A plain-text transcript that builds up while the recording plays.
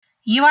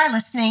You are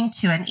listening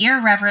to an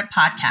Irreverent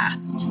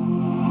podcast.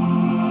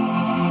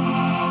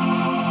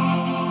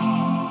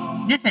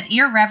 Visit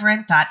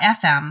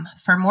irreverent.fm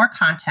for more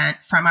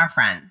content from our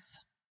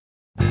friends.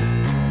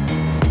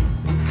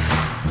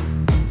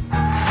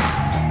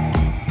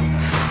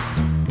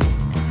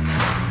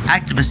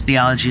 Activist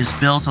theology is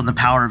built on the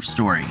power of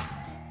story,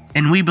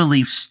 and we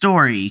believe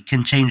story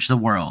can change the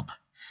world.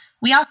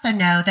 We also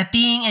know that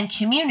being in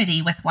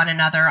community with one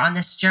another on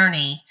this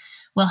journey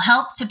will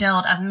help to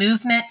build a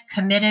movement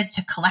committed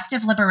to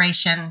collective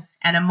liberation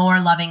and a more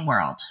loving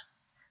world.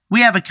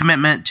 We have a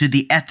commitment to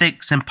the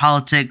ethics and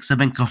politics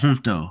of en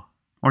conjunto,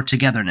 or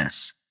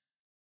togetherness.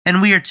 And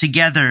we are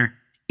together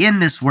in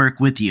this work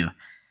with you.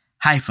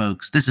 Hi,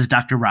 folks. This is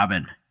Dr.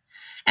 Robin.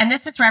 And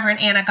this is Reverend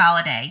Anna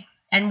Galladay.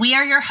 And we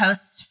are your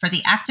hosts for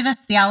the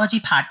Activist Theology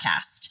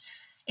Podcast.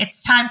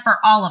 It's time for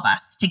all of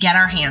us to get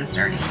our hands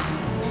dirty.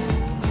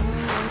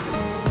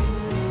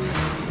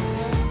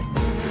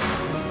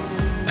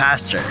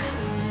 Pastor.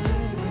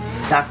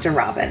 Dr.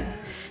 Robin.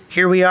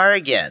 Here we are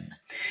again.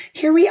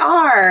 Here we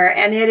are,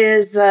 and it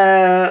is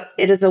a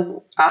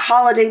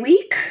holiday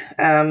week,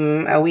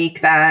 a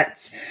week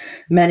that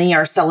many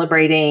are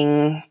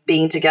celebrating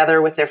being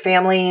together with their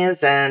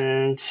families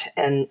and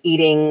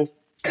eating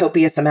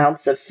copious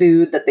amounts of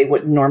food that they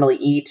wouldn't normally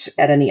eat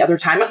at any other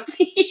time of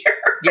the year.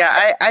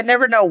 Yeah, I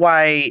never know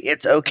why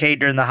it's okay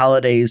during the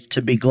holidays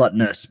to be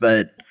gluttonous,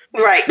 but...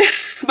 Right.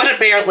 But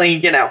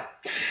apparently, it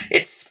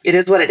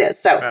is what it is.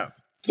 So,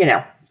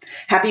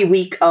 happy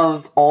week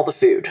of all the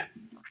food.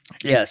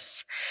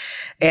 Yes.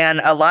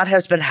 And a lot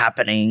has been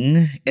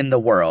happening in the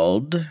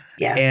world.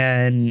 Yes.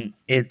 And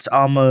it's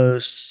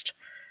almost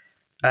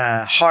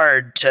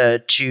hard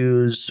to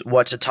choose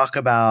what to talk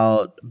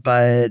about.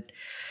 But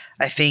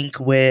I think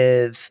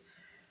with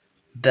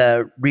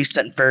the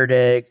recent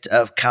verdict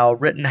of Kyle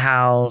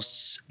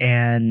Rittenhouse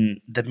and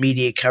the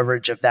media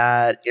coverage of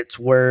that, it's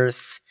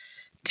worth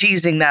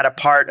teasing that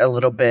apart a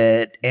little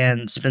bit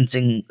and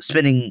spending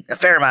a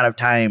fair amount of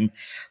time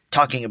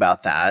talking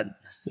about that.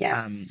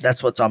 Yes.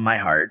 That's what's on my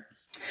heart.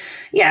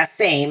 Yeah,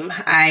 same.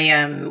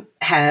 I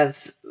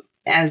have,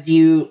 as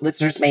you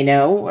listeners may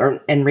know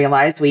and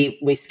realize,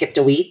 we skipped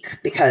a week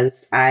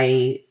because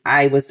I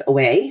was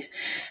away.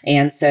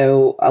 And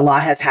so a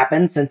lot has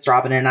happened since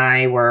Robin and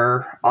I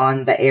were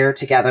on the air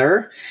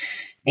together.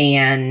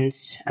 And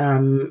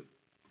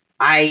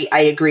I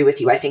agree with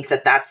you. I think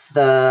that that's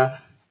the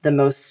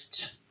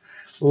most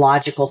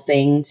logical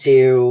thing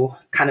to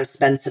kind of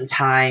spend some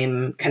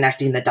time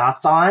connecting the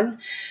dots on.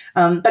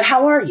 But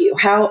how are you?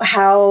 How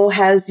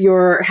have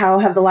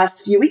the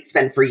last few weeks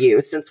been for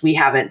you since we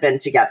haven't been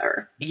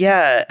together?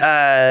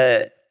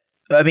 Yeah.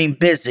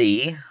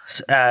 Busy.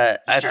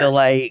 I feel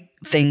like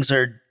things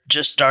are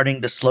just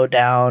starting to slow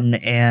down,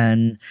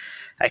 and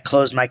I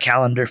close my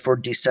calendar for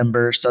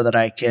December so that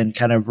I can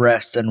kind of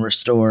rest and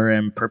restore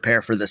and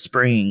prepare for the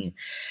spring.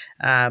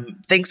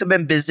 Things have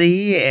been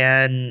busy,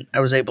 and I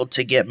was able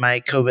to get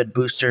my COVID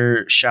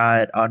booster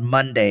shot on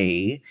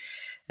Monday,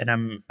 and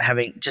I'm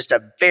having just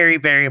a very,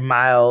 very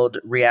mild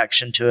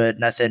reaction to it.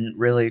 Nothing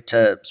really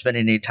to spend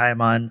any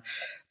time on.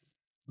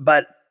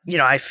 But,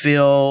 I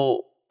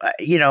feel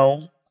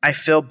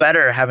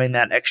better having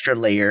that extra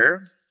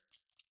layer,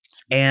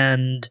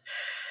 and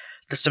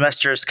the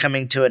semester is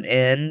coming to an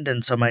end.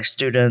 And so my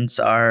students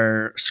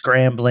are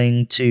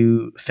scrambling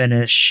to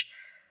finish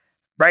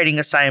writing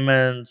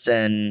assignments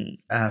and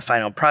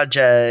final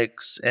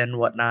projects and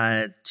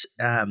whatnot.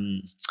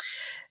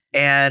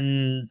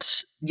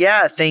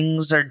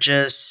 Things are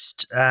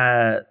just,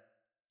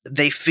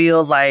 they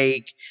feel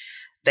like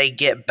they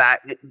get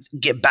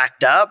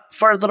backed up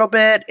for a little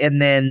bit,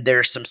 and then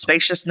there's some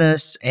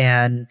spaciousness,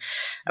 and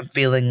I'm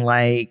feeling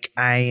like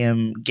I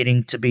am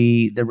getting to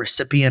be the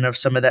recipient of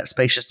some of that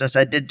spaciousness.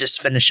 I did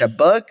just finish a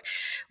book,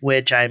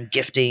 which I'm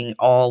gifting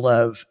all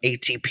of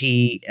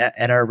ATP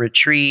at our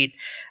retreat,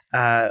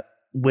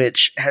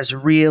 which has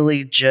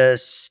really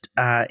just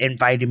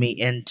invited me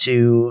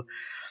into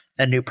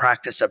a new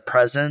practice of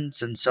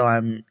presence. And so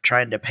I'm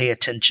trying to pay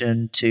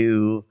attention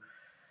to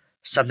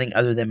something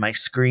other than my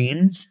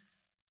screen,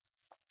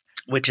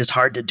 which is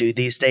hard to do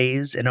these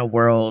days in a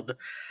world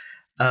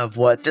of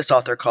what this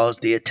author calls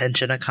the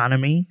attention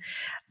economy.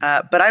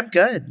 But I'm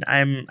good.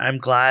 I'm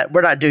glad.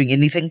 We're not doing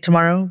anything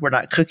tomorrow. We're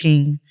not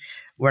cooking.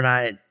 We're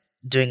not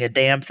doing a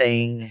damn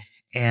thing.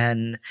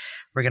 And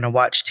we're going to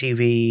watch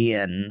TV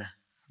and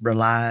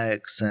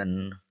relax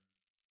and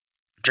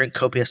drink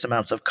copious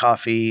amounts of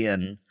coffee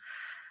and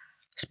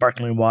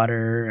sparkling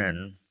water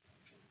and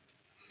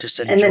just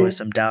enjoy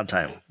some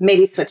downtime.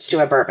 Maybe switch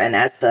to a bourbon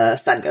as the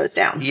sun goes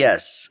down.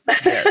 Yes,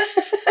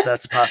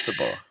 that's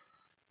possible.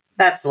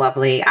 That's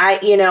lovely.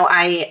 I'm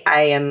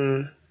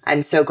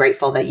so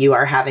grateful that you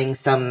are having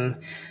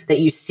that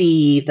you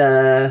see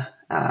the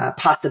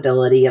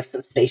possibility of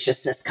some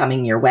spaciousness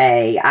coming your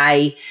way.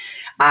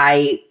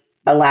 I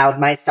allowed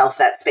myself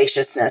that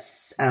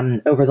spaciousness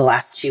over the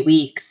last 2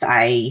 weeks.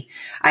 I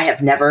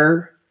have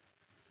never,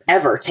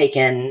 ever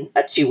taken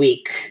a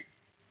 2-week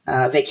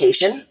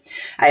vacation.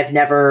 I've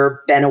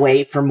never been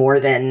away for more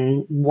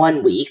than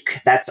 1 week.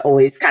 That's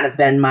always kind of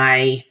been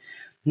my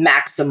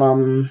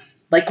maximum.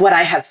 Like what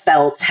I have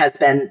felt has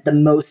been the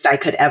most I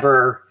could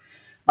ever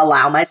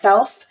allow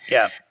myself.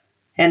 Yeah.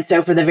 And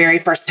so for the very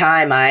first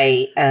time,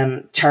 I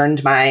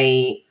turned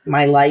my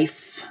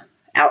life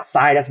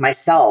outside of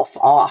myself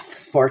off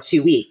for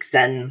 2 weeks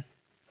and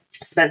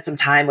spent some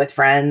time with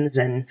friends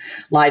and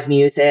live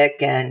music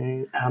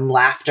and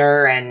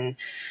laughter and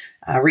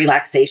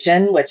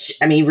relaxation, which,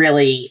 I mean,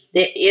 really,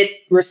 it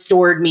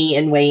restored me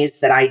in ways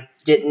that I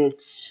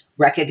didn't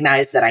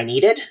recognize that I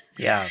needed.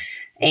 Yeah.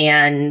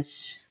 And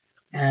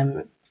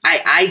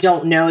I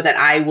don't know that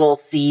I will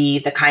see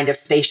the kind of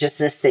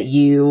spaciousness that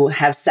you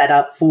have set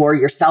up for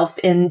yourself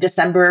in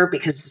December,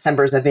 because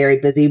December is a very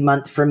busy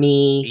month for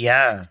me.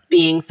 Yeah.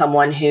 Being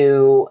someone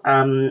who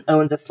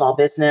owns a small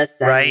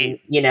business and,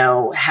 Right.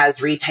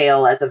 has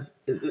retail as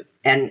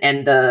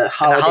and the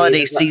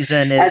holiday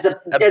season is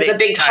it's a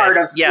big part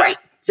of, right.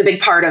 It's a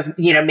big part of,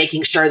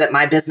 making sure that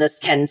my business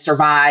can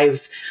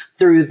survive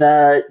through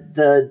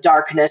the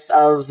darkness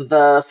of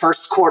the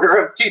first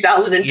quarter of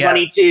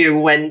 2022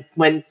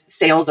 when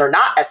sales are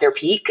not at their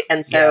peak.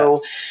 And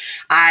so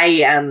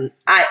I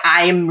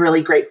am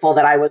really grateful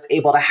that I was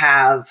able to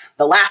have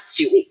the last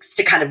 2 weeks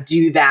to kind of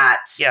do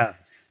that. Yeah.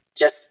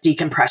 Just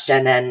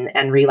decompression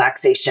and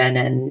relaxation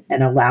and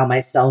allow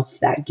myself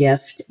that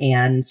gift.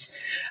 And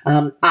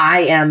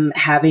I am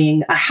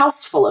having a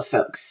house full of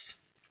folks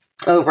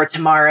over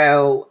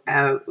tomorrow,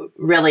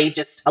 really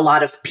just a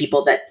lot of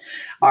people that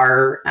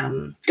are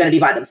going to be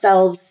by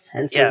themselves.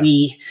 And so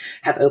we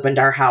have opened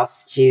our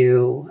house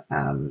to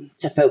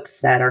folks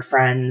that are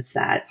friends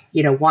that,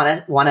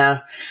 want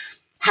to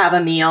have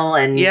a meal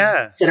and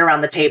sit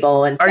around the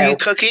table. And are so you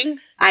cooking?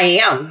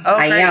 I am. Oh,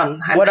 I am.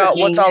 I'm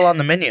cooking. What's all on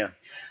the menu?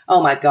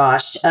 Oh my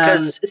gosh.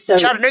 So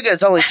Chattanooga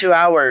is only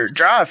 2-hour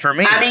drive for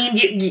me. I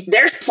mean,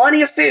 there's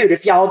plenty of food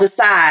if y'all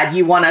decide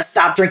you want to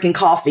stop drinking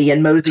coffee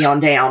and mosey on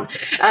down.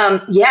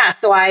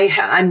 So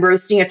I'm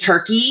roasting a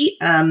turkey.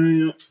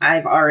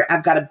 I've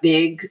got a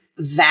big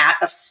vat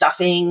of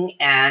stuffing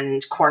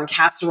and corn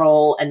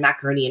casserole and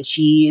macaroni and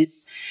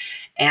cheese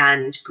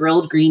and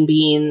grilled green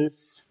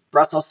beans,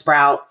 Brussels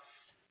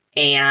sprouts,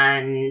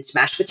 and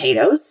mashed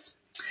potatoes.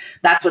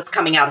 That's what's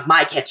coming out of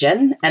my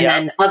kitchen. And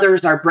then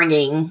others are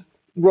bringing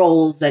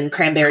rolls and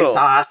cranberry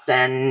sauce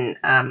and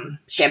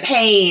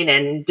champagne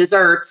and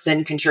desserts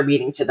and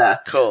contributing to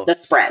the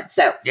spread.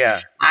 So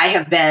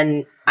I've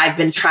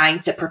been trying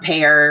to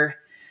prepare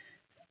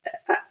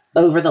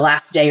over the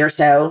last day or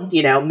so,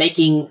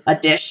 making a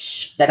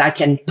dish that I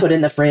can put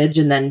in the fridge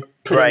and then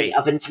put in the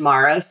oven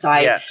tomorrow. So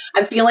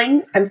I'm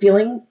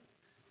feeling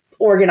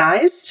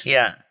organized.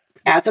 Yeah.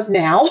 As of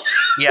now,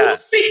 we'll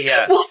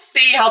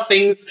see how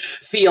things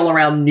feel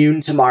around noon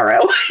tomorrow.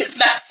 If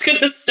that's going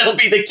to still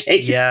be the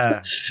case,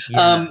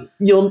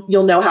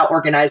 you'll know how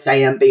organized I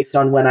am based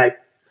on when I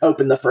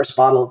open the first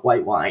bottle of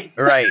white wine.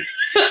 Right.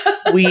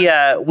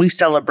 We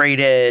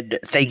celebrated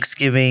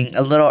Thanksgiving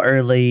a little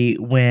early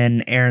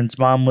when Aaron's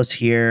mom was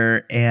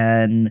here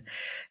and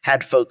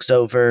had folks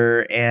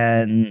over,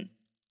 and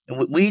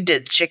we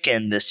did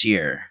chicken this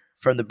year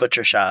from the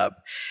butcher shop.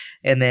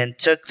 And then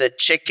took the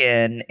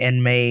chicken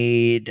and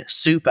made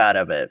soup out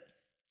of it.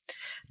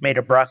 Made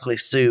a broccoli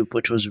soup,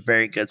 which was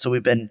very good. So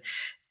we've been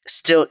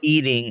still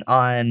eating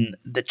on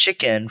the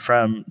chicken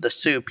from the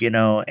soup,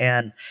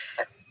 and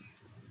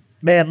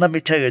man, let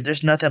me tell you,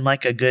 there's nothing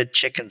like a good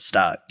chicken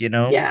stock,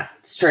 Yeah,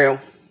 it's true.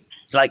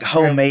 Like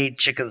homemade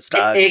chicken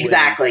stock.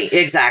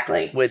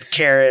 Exactly. With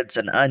carrots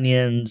and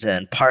onions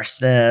and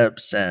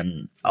parsnips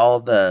and all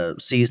the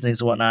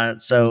seasonings and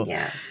whatnot. So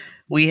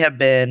we have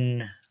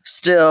been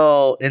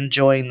still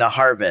enjoying the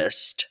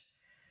harvest,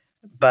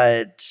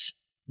 but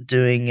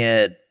doing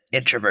it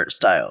introvert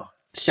style.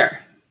 Sure.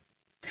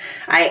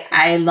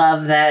 I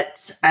love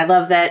that. I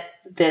love that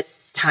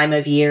this time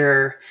of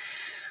year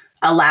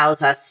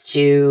allows us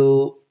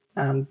to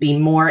be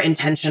more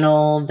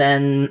intentional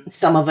than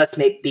some of us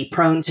may be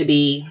prone to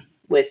be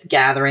with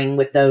gathering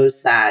with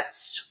those that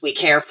we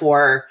care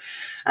for.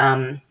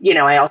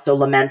 I also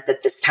lament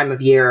that this time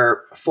of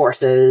year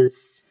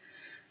forces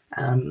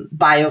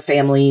bio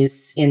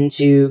families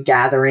into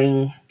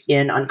gathering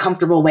in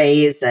uncomfortable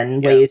ways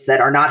and ways that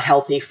are not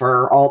healthy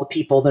for all the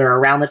people that are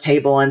around the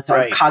table. And so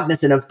I'm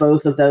cognizant of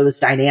both of those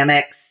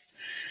dynamics,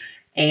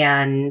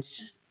 and,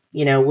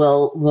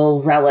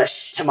 we'll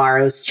relish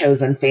tomorrow's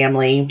chosen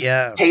family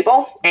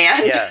table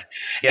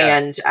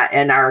and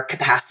our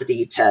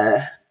capacity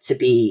to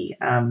be,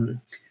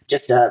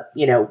 just a,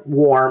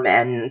 warm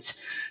and,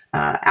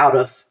 out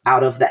of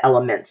the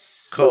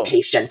elements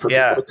location for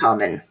people to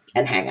come and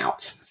hang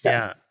out.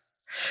 So.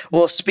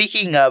 Well,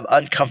 speaking of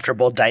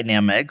uncomfortable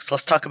dynamics,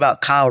 let's talk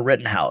about Kyle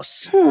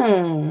Rittenhouse.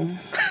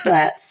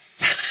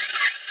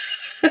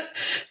 Let's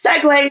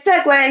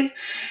segue.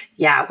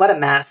 Yeah, what a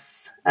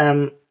mess.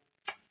 I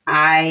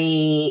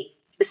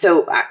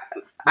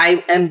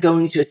am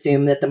going to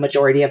assume that the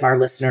majority of our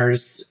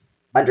listeners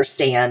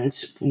understand,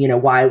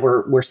 why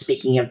we're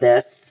speaking of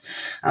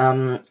this.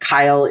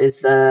 Kyle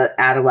is the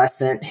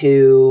adolescent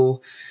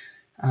who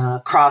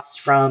crossed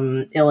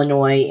from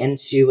Illinois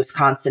into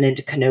Wisconsin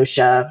into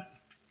Kenosha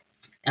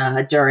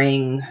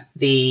during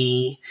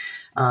the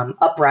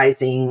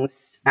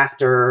uprisings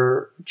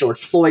after George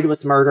Floyd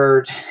was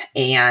murdered,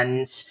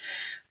 and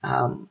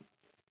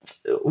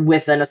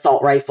with an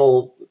assault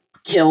rifle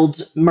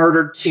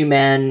murdered 2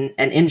 men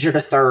and injured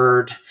a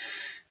third,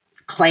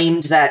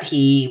 claimed that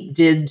he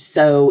did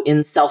so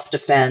in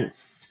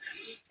self-defense,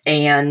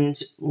 and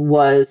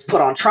was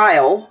put on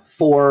trial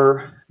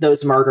for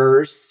those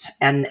murders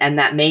and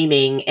that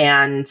maiming.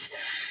 And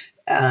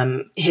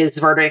his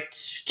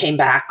verdict came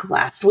back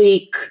last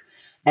week,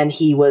 and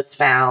he was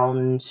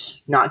found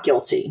not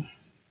guilty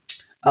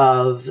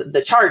of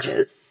the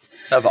charges.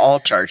 Of all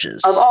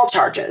charges. Of all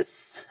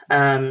charges.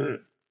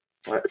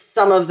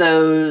 Some of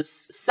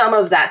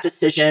that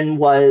decision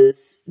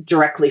was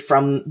directly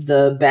from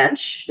the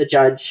bench. The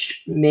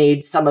judge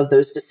made some of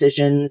those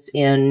decisions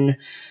in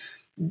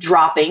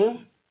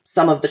dropping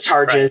some of the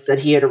charges that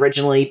he had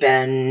originally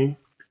been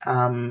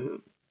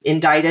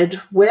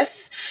indicted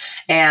with.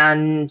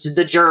 And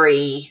the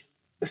jury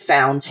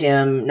found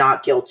him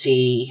not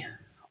guilty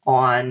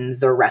on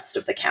the rest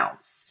of the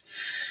counts.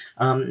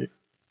 And,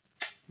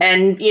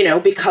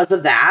 because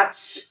of that,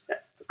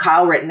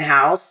 Kyle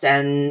Rittenhouse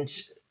and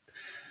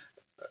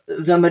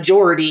the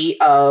majority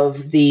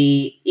of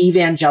the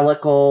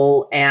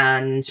evangelical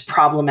and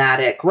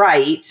problematic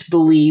right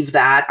believe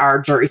that our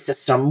jury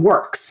system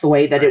works the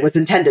way that it was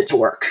intended to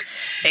work.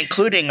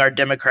 Including our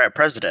Democrat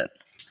president.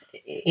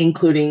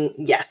 Including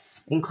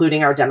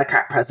our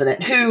Democrat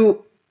president,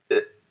 who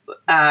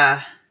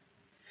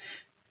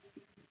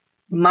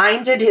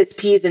minded his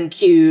P's and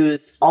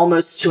Q's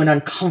almost to an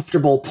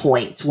uncomfortable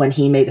point when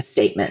he made a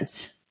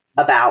statement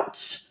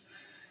about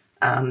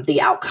the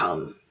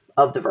outcome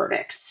of the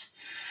verdict.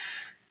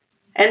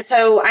 And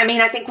so, I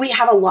think we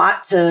have a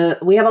lot to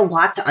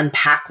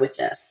unpack with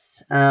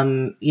this.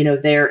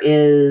 There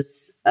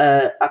is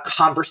a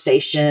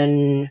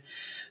conversation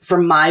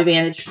from my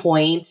vantage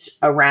point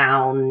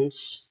around,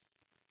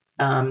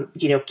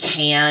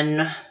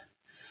 can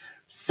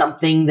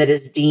something that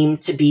is deemed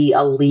to be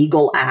a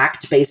legal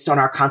act based on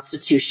our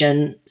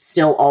Constitution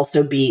still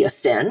also be a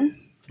sin?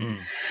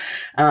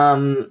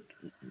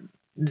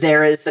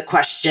 There is the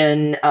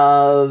question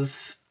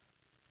of,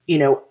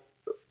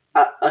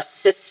 a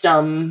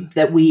system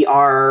that we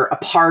are a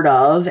part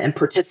of and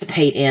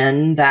participate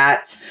in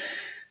that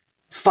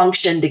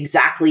functioned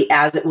exactly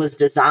as it was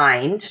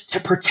designed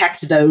to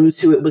protect those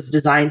who it was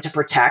designed to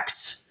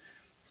protect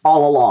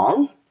all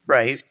along.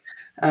 Right.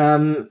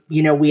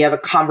 We have a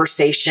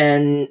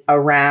conversation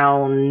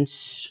around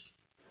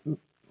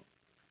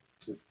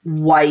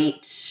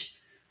white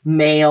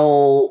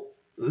male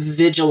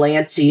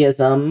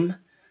vigilantism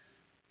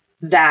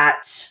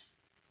that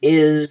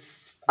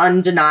is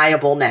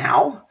undeniable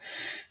now.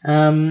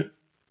 And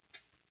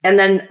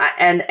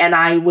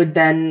I would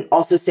then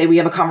also say we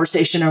have a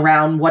conversation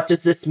around what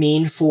does this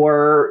mean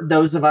for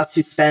those of us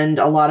who spend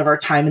a lot of our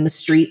time in the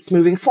streets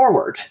moving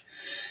forward?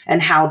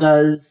 And how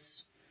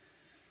does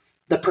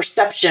the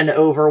perception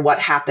over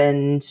what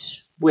happened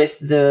with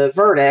the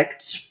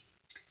verdict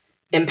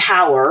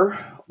empower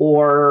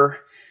or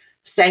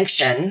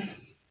sanction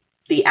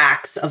the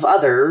acts of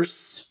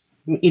others,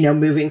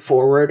 moving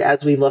forward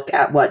as we look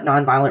at what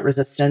nonviolent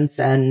resistance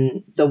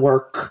and the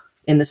work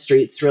in the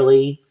streets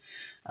really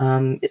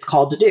is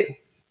called to do.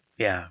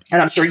 Yeah.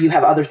 And I'm sure you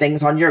have other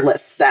things on your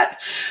list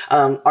that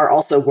are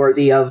also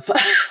worthy of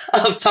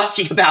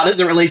talking about as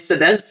it relates to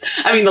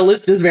this. The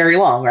list is very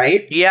long,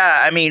 right?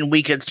 Yeah.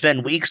 We could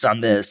spend weeks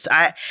on this.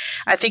 I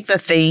think the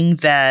thing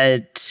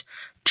that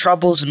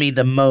troubles me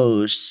the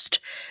most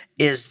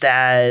is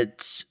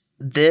that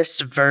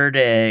this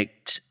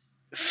verdict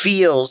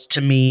feels to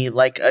me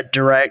like a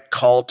direct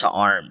call to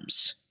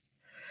arms.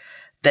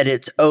 That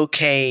it's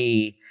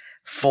okay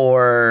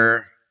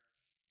for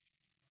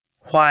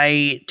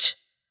white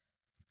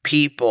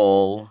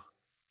people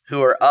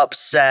who are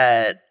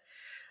upset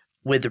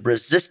with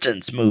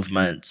resistance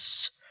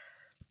movements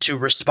to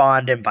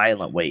respond in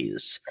violent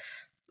ways.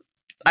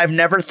 I've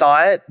never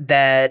thought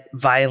that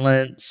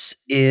violence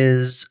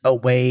is a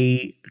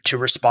way to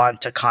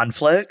respond to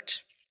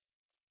conflict.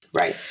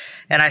 Right.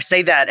 And I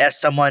say that as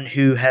someone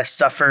who has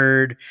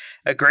suffered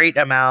a great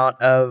amount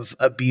of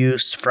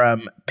abuse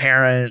from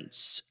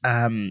parents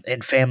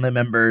and family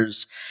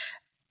members.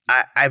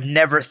 I've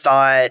never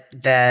thought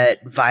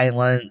that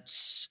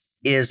violence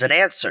is an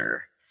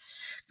answer.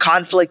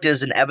 Conflict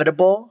is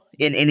inevitable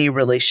in any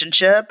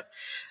relationship,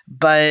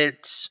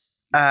 but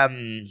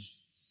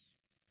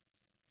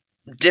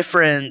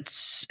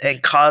difference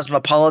and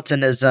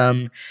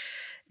cosmopolitanism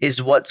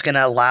is what's going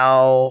to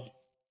allow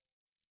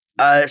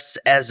us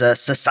as a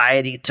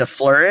society to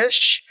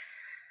flourish.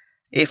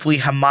 If we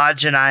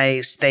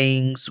homogenize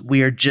things,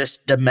 we're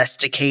just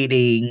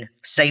domesticating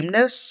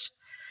sameness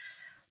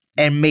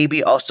and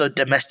maybe also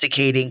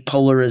domesticating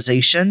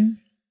polarization.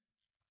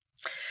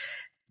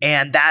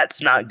 And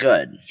that's not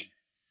good.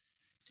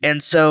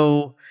 And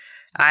so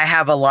I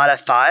have a lot of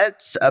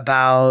thoughts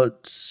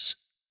about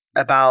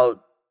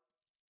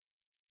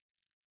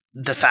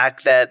the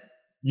fact that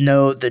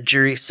no, the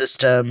jury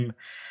system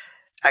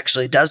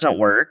actually doesn't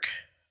work,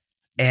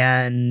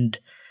 and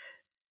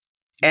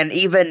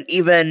even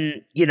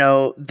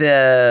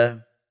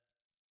the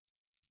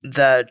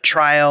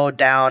trial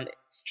down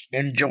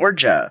in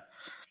Georgia,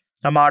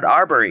 Ahmaud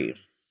Arbery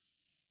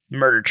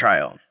murder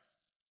trial.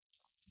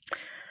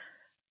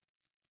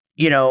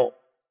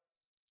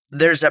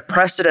 There's a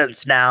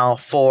precedence now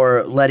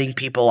for letting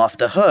people off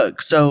the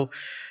hook. So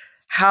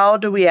how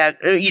do we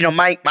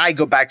I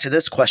go back to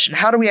this question.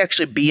 How do we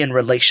actually be in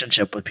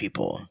relationship with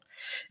people?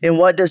 And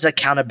what does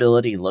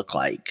accountability look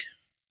like?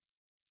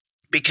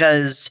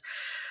 Because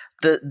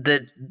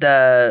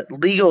the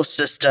legal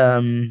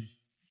system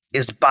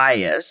is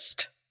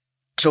biased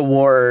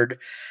toward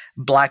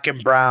Black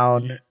and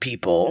brown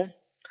people.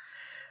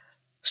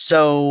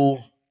 So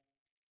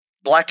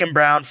Black and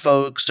brown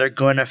folks are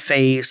going to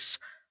face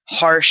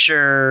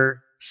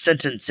harsher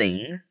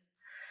sentencing,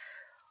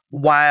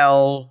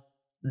 while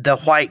the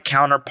white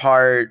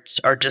counterparts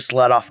are just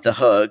let off the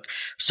hook.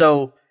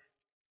 So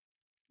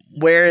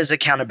where is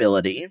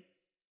accountability?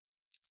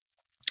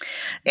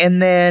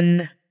 And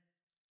then,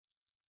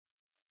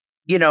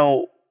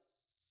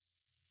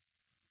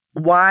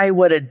 why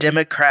would a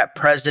Democrat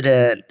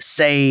president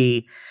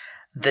say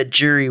the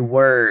jury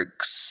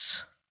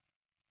works?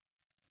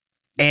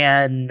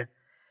 And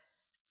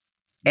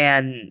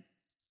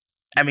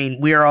I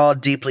mean, we're all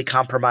deeply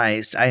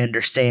compromised, I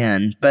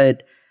understand,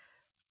 but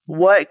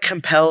what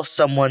compels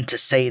someone to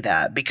say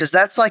that? Because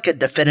that's like a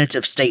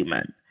definitive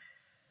statement.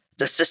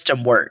 The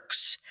system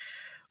works.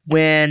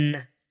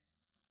 When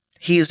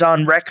he's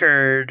on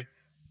record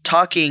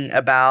talking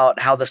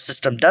about how the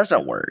system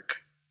doesn't work.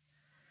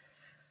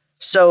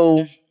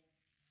 So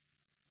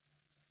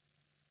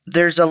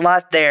there's a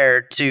lot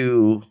there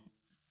to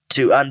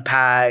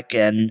unpack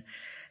and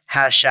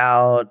hash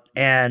out,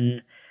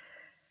 and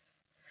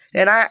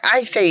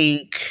I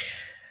think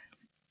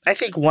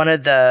one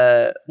of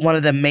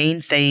the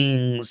main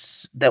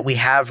things that we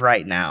have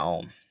right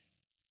now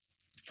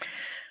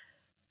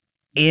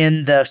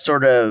in the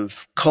sort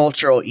of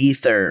cultural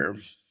ether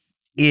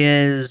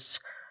is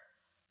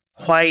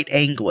white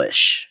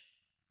anguish.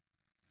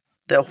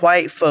 The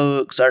white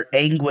folks are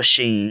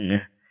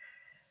anguishing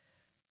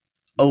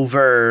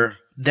over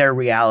their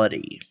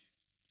reality.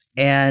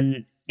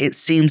 And it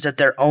seems that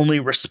their only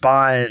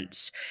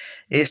response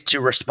is to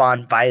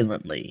respond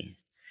violently.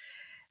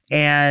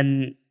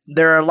 And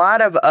there are a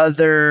lot of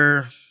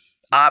other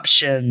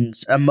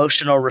options,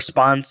 emotional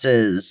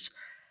responses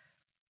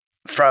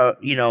from,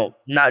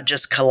 not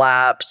just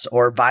collapse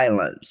or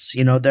violence.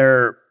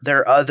 There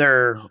are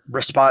other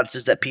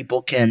responses that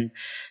people can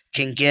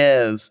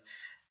give.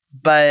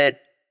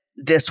 But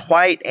this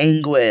white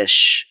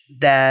anguish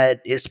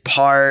that is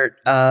part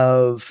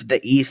of the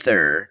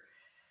ether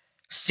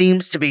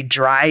seems to be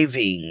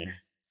driving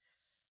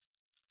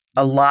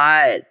a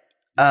lot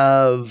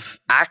of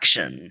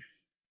action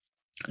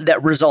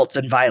that results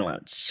in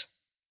violence.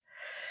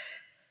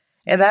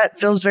 And that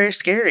feels very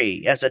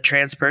scary. As a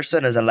trans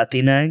person, as a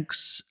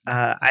Latinx,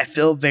 I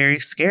feel very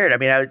scared. I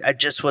mean, I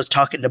just was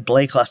talking to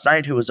Blake last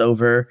night, who was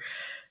over,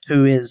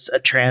 who is a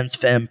trans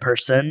femme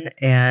person.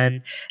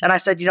 And I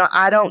said,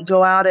 I don't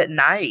go out at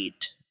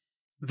night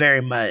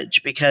very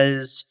much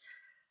because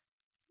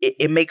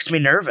it makes me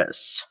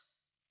nervous.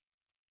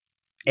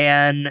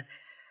 And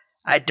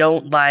I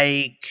don't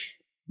like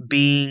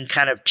being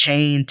kind of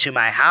chained to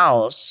my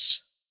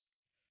house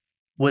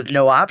with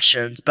no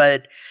options.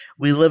 But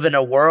we live in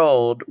a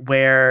world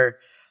where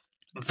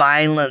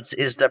violence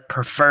is the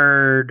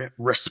preferred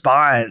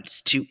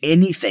response to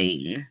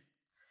anything.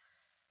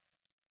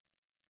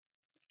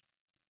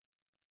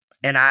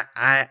 And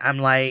I'm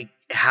like,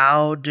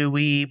 how do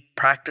we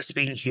practice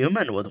being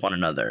human with one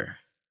another?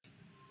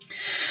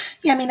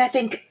 Yeah, I mean, I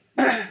think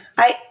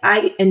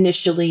I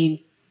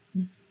initially,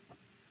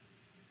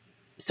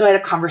 so I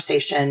had a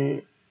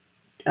conversation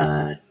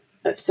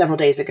several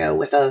days ago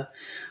with a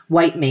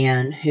white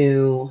man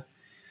who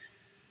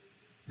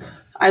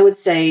I would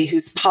say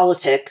whose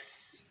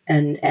politics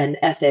and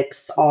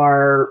ethics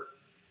are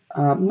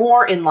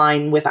more in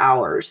line with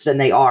ours than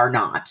they are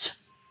not.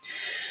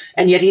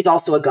 And yet he's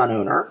also a gun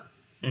owner.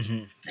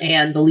 Mm-hmm.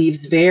 And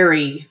believes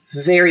very,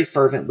 very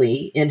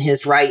fervently in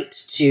his right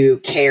to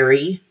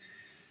carry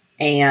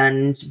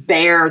and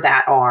bear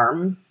that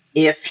arm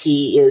if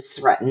he is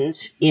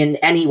threatened in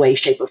any way,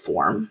 shape, or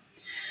form.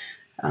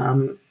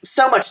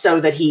 So much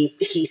so that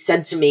he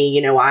said to me,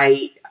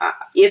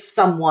 if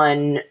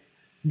someone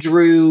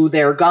drew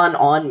their gun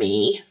on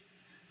me,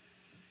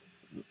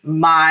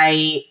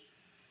 my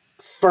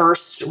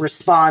first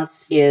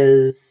response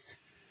is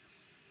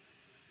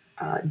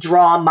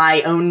draw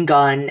my own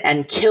gun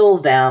and kill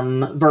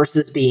them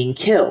versus being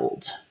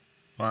killed.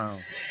 Wow.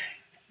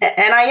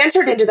 And I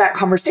entered into that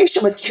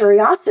conversation with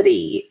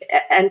curiosity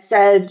and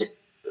said,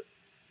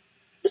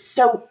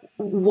 so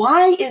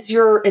why is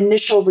your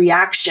initial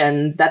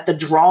reaction that the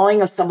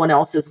drawing of someone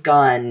else's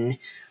gun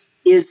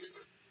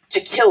is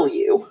to kill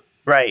you?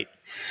 Right.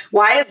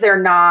 Why is there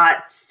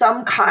not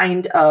some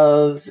kind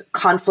of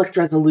conflict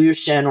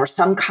resolution or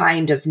some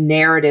kind of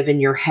narrative in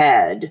your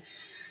head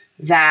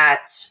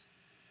that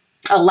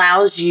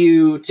allows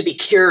you to be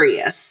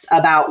curious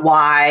about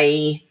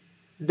why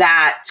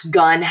that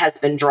gun has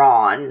been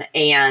drawn?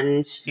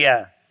 And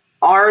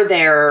are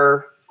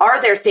there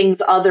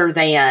things other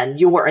than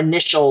your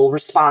initial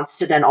response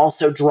to then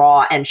also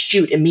draw and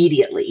shoot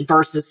immediately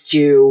versus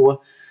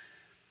to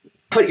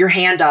put your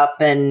hand up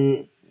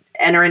and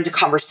enter into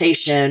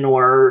conversation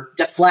or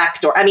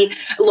deflect? Or, I mean,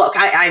 look,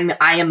 I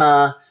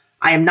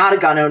am not a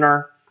gun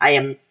owner.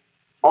 I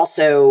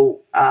also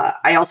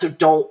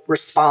don't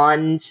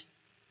respond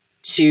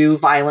to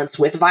violence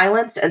with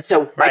violence. And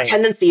so my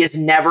tendency is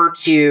never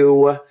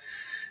to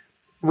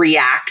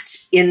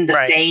react in the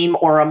same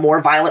or a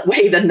more violent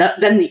way than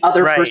the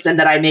other person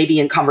that I may be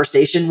in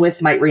conversation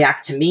with might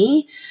react to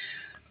me.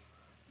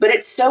 But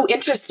it's so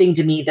interesting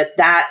to me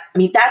that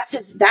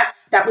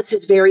was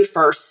his very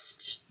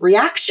first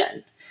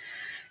reaction.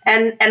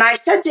 And I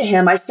said to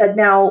him, I said,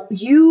 now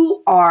he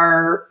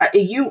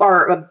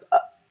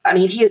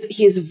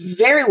is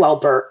very well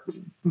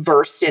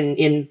versed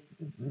in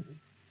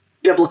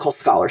biblical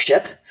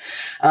scholarship.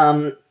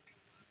 I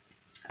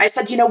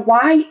said,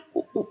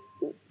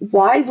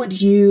 why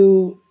would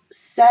you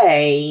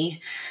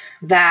say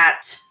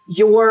that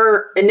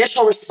your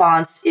initial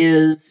response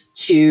is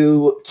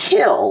to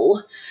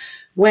kill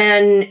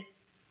when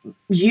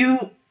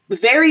you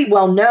very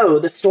well know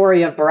the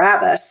story of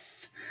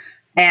Barabbas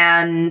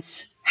and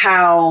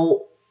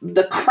how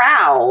the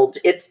crowd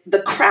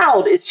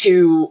is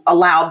who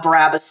allowed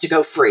Barabbas to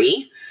go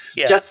free,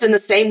 just in the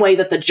same way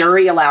that the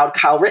jury allowed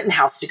Kyle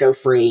Rittenhouse to go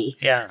free.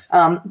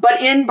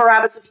 But in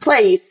Barabbas's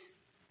place,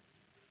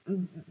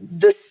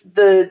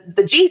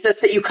 the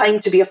Jesus that you claim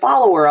to be a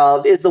follower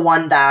of is the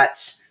one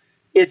that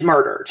is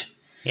murdered.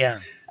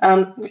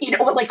 What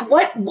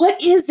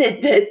is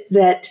it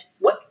that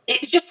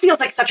it just feels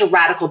like such a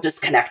radical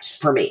disconnect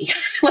for me.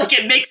 Like,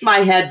 it makes my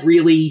head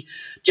really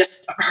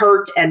just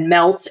hurt and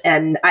melt.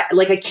 And I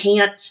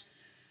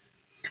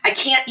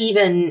can't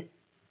even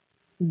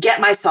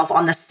get myself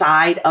on the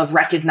side of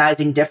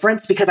recognizing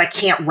difference because I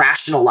can't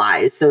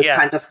rationalize those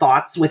kinds of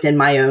thoughts within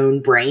my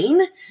own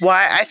brain. Well,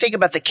 I think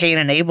about the Cain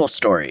and Abel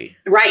story.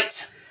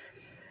 Right.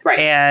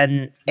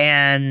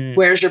 And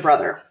where's your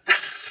brother?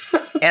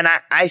 And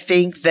I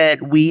think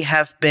that we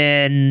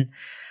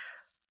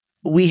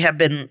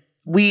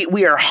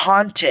are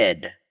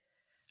haunted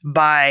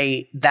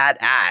by that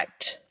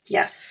act.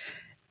 Yes.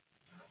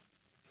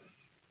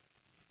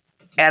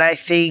 And I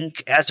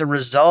think as a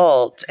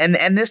result, and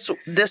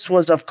this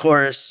was, of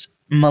course,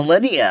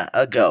 millennia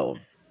ago,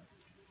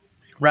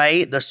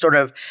 right? The sort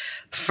of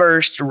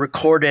first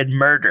recorded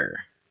murder.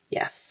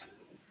 Yes.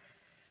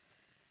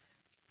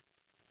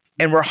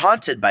 And we're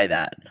haunted by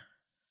that.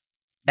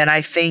 And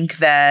I think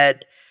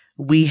that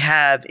we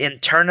have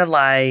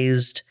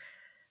internalized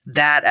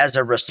that as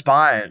a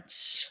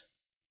response.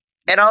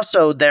 And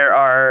also there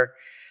are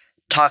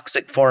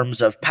toxic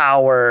forms of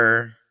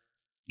power.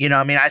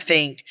 I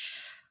think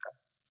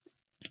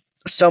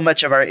so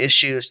much of our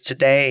issues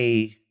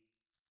today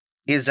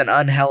is an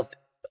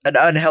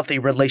unhealthy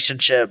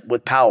relationship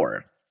with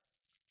power.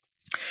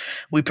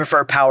 We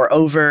prefer power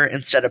over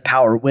instead of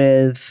power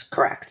with.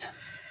 Correct.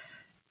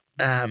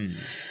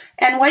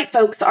 And white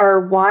folks are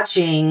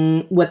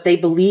watching what they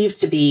believe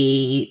to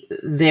be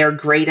their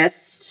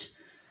greatest,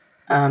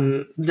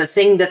 the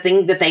thing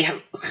that they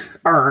have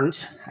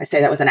earned. I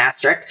say that with an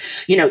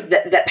asterisk.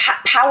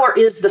 That power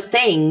is the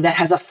thing that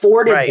has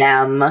afforded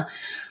them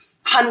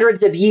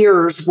hundreds of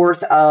years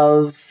worth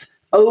of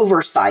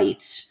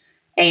oversight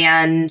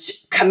and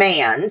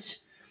command.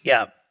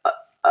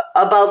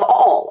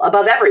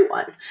 Above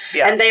everyone.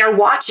 And they are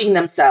watching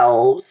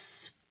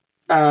themselves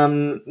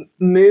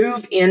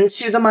move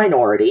into the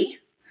minority.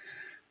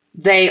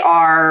 They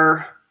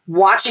are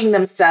watching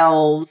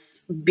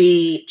themselves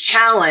be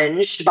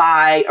challenged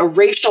by a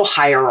racial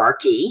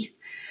hierarchy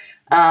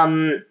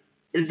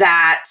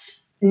that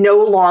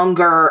no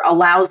longer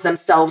allows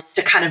themselves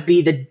to kind of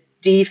be the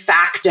de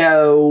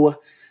facto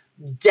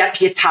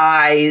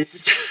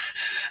deputized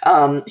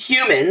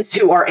humans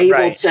who are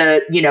able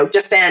to,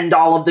 defend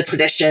all of the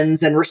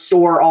traditions and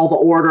restore all the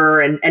order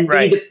and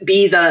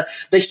be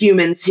the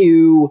humans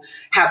who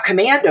have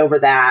command over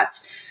that.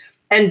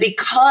 And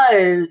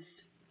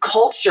because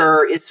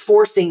culture is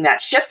forcing that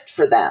shift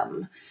for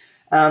them,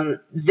 I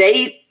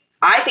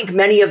think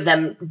many of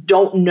them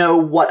don't know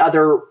what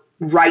other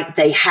right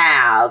they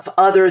have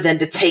other than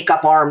to take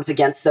up arms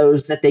against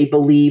those that they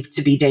believe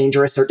to be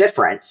dangerous or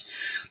different.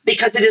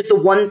 Because it is the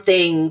one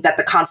thing that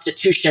the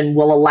Constitution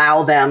will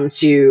allow them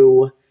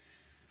to,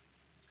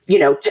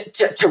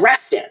 to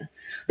rest in.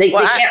 They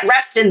can't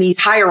rest in these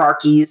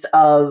hierarchies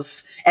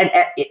of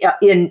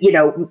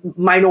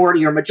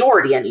minority or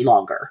majority any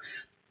longer.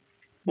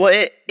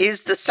 Well,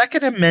 is the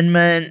Second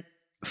Amendment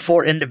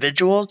for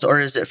individuals or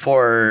is it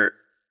for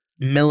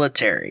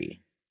military?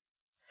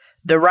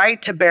 The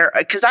right to bear,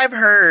 because I've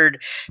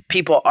heard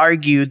people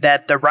argue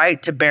that the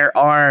right to bear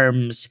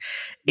arms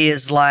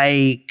is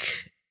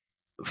like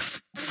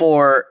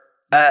for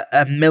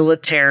a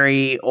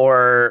military,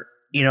 or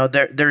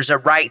there's a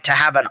right to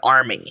have an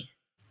army,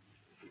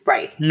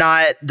 right?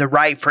 Not the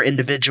right for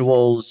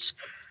individuals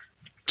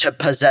to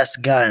possess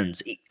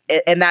guns,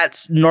 and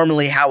that's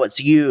normally how it's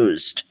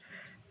used.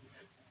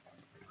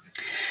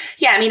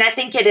 Yeah, I mean, I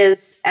think it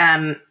is.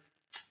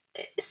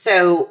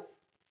 So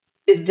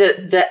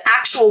the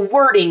actual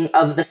wording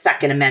of the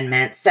Second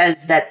Amendment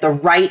says that the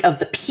right of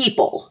the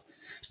people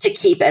to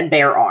keep and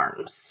bear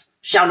arms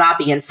shall not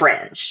be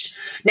infringed.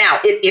 Now,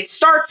 it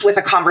starts with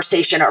a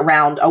conversation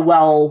around a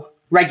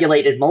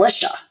well-regulated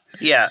militia.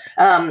 Yeah.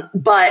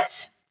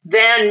 But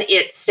then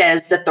it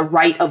says that the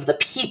right of the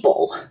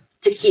people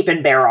to keep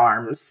and bear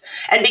arms.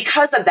 And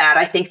because of that,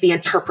 I think the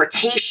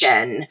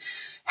interpretation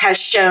has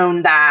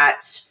shown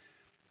that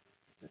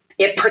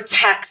it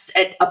protects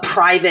a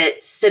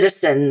private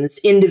citizen's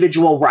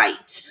individual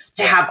right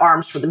to have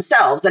arms for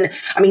themselves. And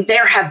I mean,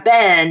 there have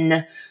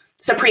been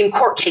Supreme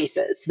Court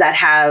cases that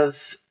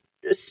have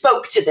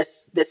spoke to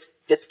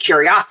this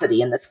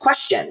curiosity and this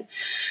question.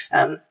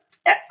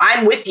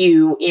 I'm with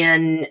you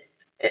in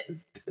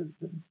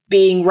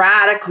being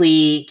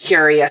radically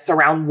curious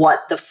around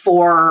what the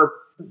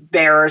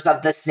forebearers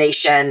of this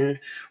nation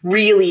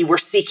really were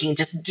seeking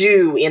to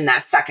do in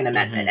that Second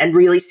Amendment, and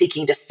really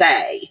seeking to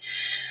say.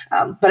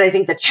 But I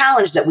think the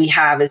challenge that we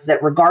have is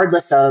that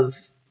regardless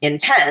of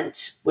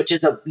intent, which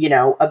is a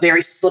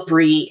very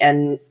slippery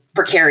and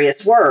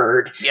precarious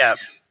word. Yeah.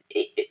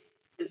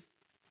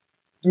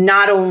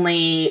 Not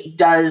only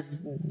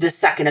does the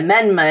Second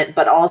Amendment,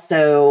 but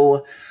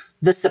also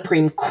the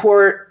Supreme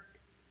Court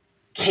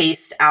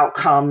case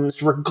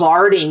outcomes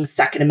regarding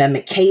Second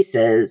Amendment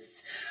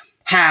cases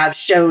have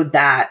showed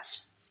that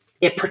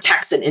it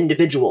protects an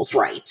individual's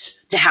right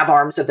to have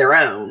arms of their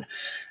own.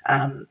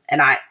 And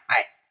I'm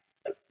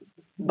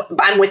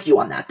with you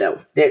on that,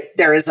 though.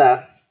 There is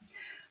a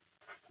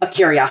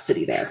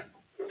curiosity there.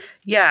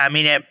 Yeah, I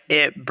mean,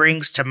 it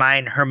brings to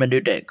mind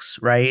hermeneutics,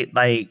 right?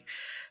 Like,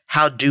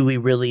 how do we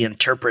really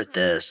interpret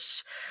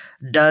this?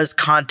 Does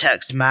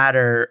context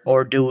matter,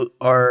 or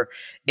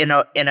in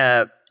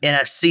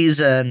a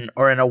season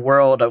or in a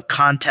world of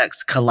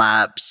context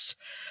collapse,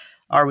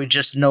 are we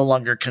just no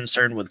longer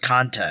concerned with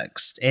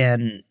context?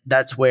 And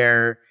that's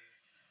where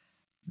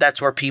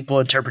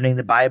people interpreting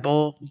the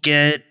Bible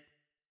get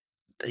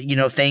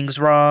things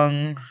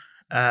wrong.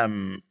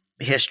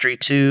 History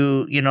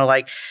too,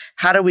 like,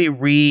 how do we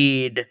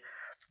read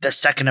the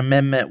Second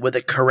Amendment with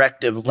a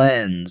corrective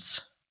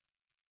lens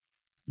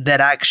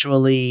that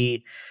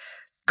actually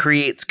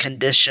creates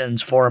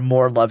conditions for a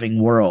more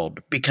loving world?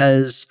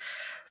 Because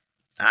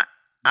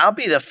I'll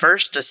be the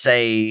first to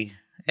say,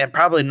 and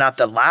probably not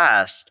the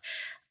last,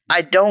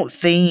 I don't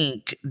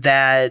think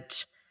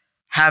that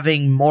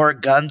having more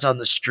guns on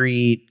the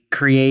street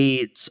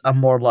creates a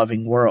more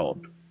loving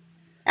world.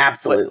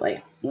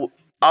 Absolutely.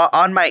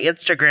 On my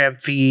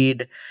Instagram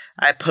feed,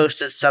 I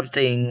posted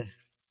something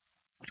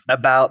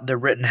about the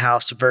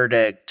Rittenhouse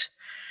verdict,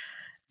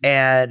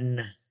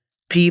 and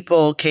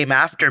people came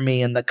after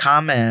me in the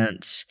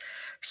comments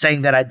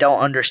saying that I don't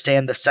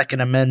understand the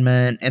Second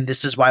Amendment, and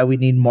this is why we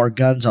need more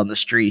guns on the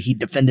street. He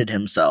defended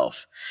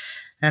himself.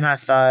 And I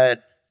thought,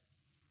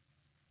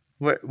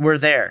 we're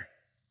there.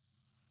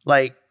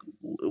 Like,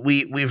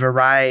 we've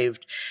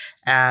arrived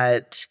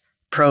at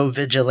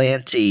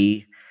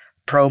pro-vigilante,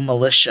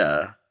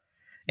 pro-militia.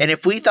 And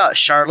if we thought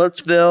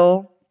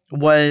Charlottesville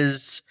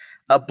was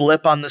a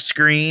blip on the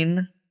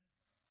screen,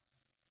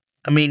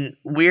 I mean,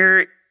 we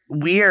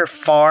are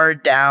far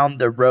down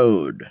the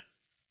road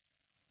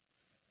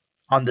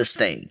on this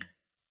thing.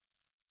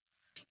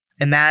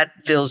 And that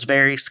feels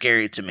very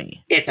scary to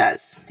me. It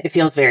does. It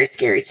feels very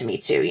scary to me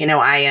too.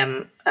 I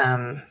am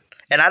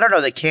and I don't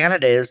know that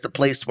Canada is the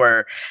place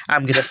where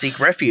I'm going to seek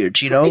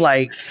refuge,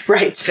 right.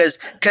 Right.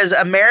 Because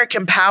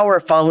American power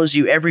follows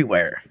you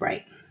everywhere.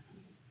 Right.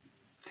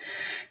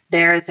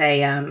 There's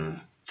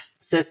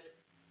so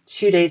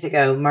 2 days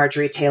ago,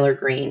 Marjorie Taylor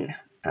Greene,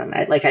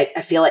 I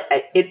feel like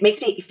it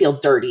makes me feel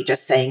dirty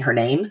just saying her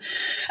name.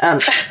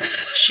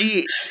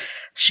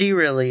 She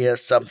really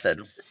is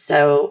something.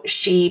 So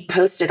she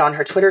posted on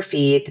her Twitter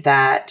feed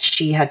that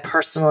she had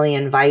personally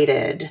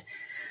invited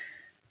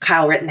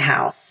Kyle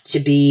Rittenhouse to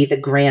be the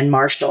Grand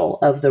Marshal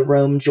of the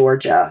Rome,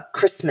 Georgia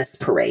Christmas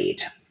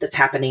parade that's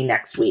happening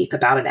next week,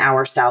 about an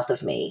hour south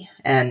of me.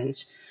 And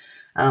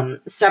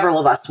several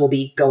of us will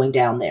be going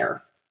down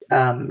there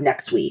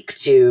next week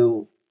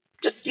to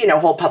just,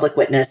 hold public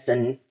witness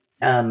and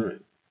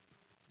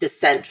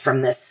dissent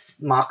from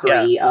this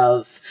mockery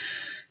of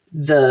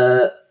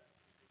the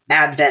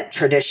Advent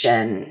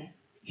tradition,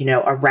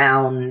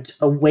 around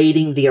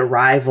awaiting the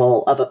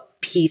arrival of a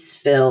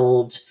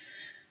peace-filled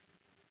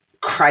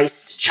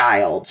Christ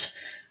child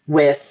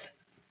with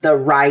the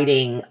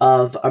riding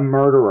of a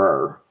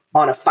murderer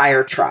on a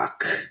fire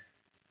truck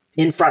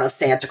in front of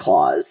Santa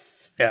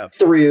Claus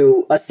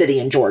through a city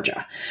in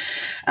Georgia.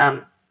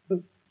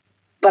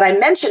 But I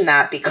mention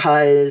that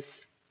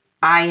because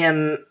I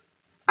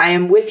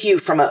am with you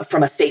from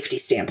a safety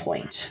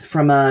standpoint,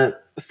 from a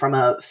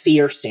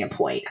fear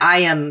standpoint. I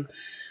am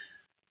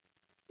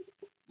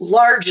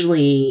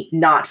largely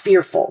not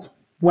fearful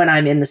when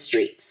I'm in the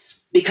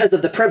streets because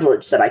of the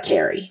privilege that I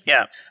carry.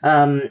 Yeah.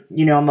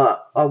 You know, I'm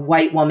a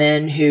white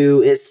woman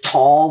who is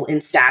tall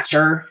in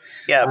stature.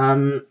 Yeah.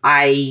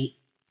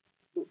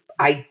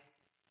 I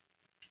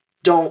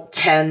don't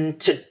tend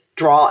to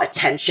draw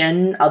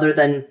attention other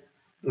than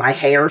my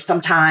hair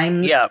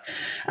sometimes. Yeah.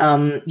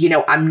 You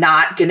know, I'm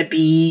not going to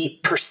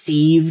be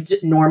perceived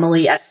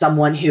normally as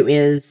someone who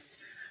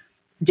is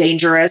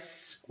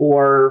dangerous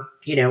or,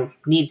 you know,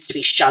 needs to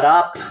be shut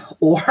up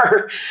or,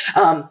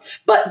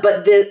 but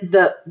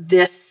the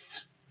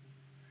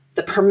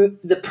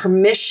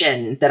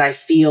permission that I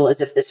feel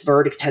as if this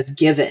verdict has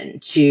given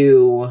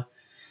to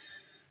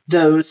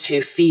those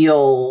who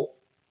feel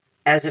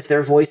as if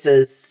their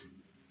voices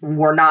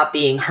were not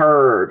being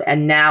heard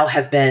and now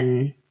have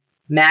been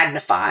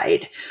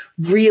magnified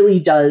really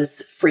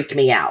does freak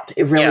me out.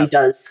 It really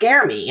does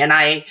scare me.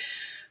 And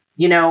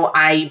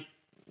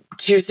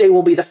Tuesday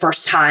will be the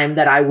first time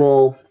that I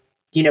will,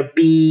 you know,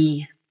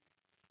 be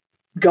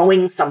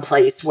going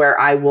someplace where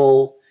I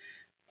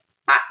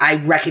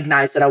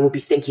recognize that I will be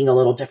thinking a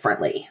little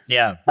differently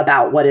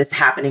about what is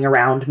happening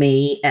around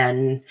me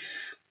and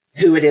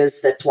who it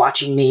is that's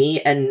watching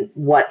me and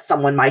what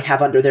someone might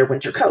have under their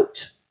winter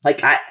coat.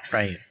 Like I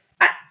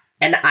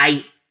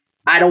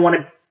don't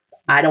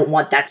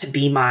want that to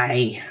be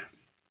my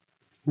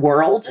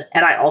world.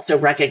 And I also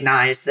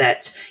recognize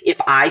that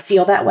if I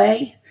feel that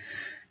way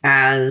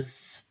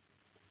as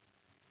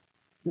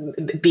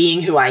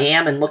being who I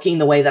am and looking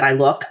the way that I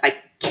look,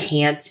 I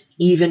can't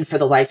even for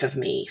the life of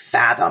me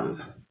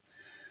fathom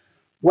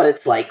what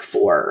it's like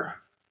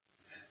for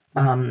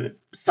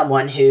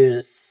someone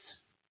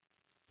whose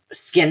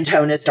skin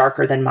tone is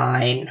darker than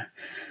mine,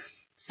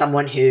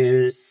 someone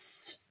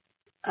whose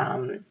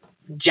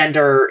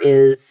gender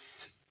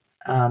is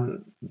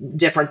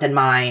different than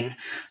mine,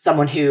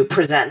 someone who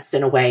presents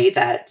in a way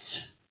that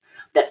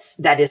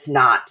is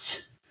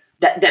not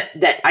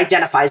that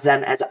identifies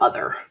them as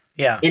other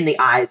in the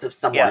eyes of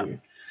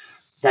someone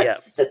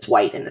that's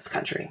white in this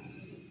country.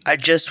 I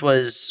just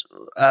was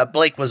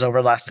Blake was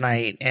over last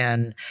night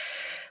and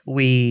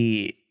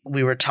we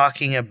were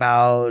talking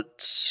about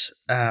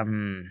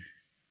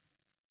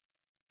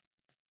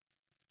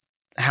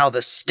how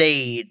the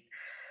state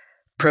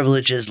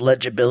privileges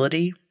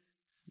legibility,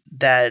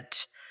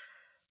 that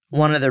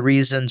one of the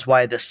reasons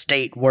why the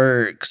state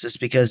works is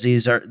because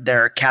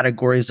there are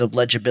categories of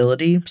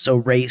legibility. So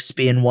race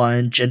being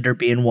one, gender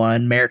being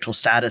one, marital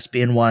status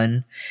being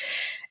one.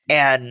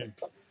 And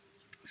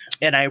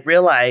I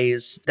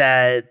realize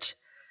that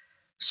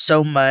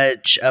so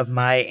much of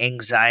my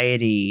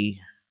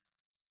anxiety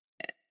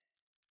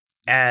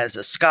as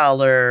a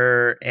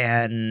scholar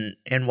and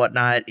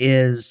whatnot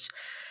is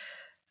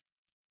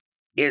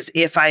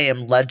if I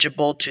am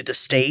legible to the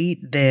state,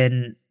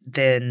 then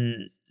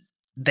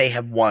they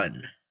have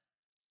won.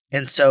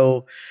 And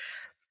so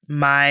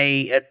my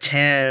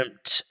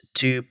attempt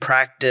to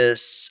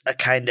practice a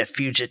kind of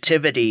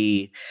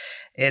fugitivity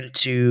and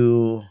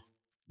to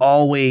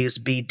always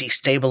be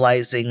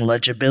destabilizing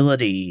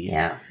legibility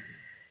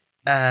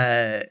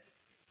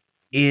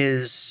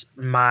is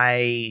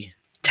my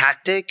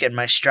tactic and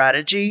my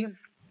strategy.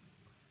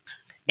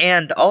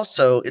 And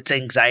also it's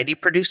anxiety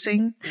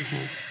producing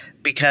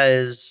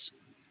because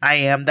I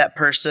am that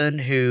person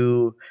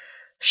who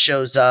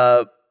shows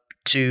up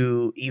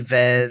to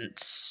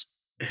events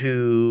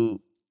who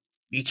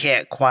you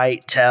can't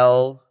quite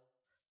tell,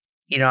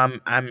 you know,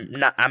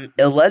 I'm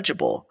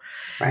illegible.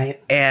 Right.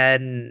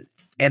 And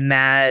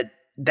that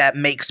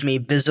makes me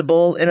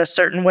visible in a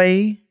certain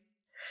way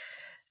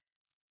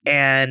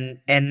and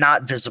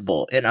not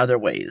visible in other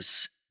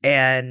ways.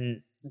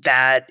 And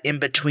that in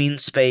between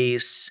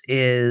space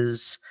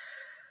is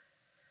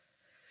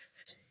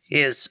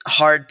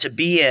hard to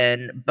be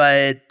in,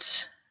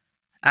 but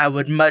I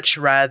would much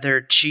rather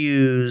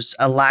choose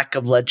a lack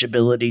of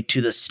legibility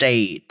to the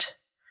state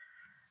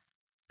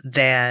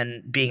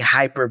than being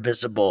hyper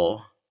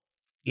visible,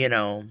 you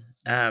know.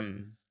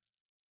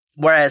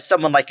 Whereas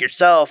someone like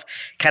yourself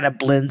kind of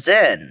blends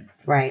in.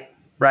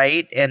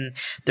 Right? And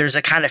there's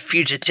a kind of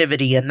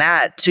fugitivity in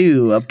that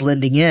too, of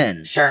blending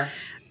in. Sure.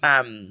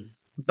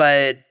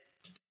 But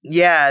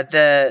yeah,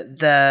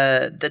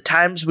 the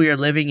times we are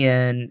living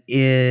in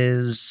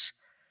is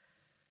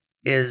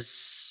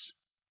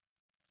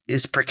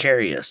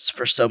precarious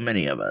for so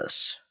many of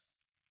us.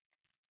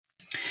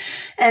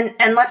 And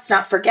let's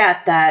not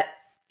forget that,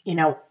 you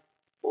know,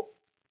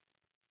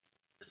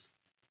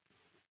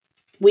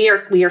 we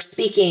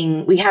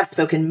have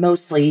spoken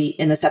mostly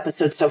in this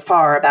episode so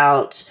far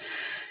about,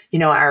 you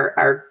know,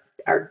 our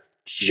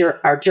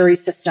jury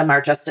system,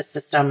 our justice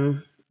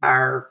system,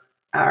 our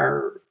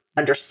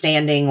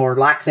understanding or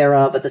lack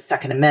thereof of the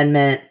Second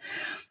Amendment,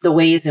 the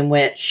ways in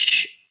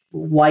which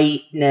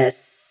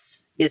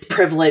whiteness is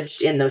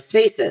privileged in those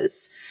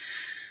spaces.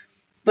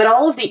 But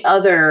all of the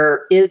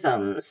other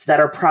isms that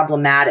are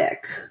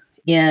problematic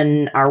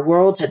in our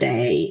world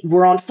today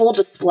were on full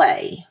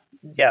display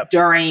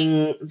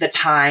during the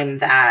time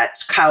that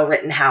Kyle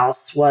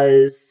Rittenhouse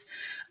was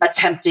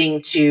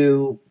attempting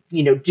to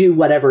do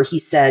whatever he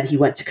said he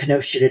went to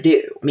Kenosha to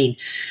do. I mean,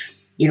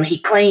 he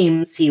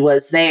claims he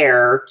was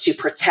there to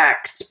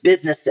protect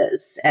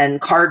businesses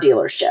and car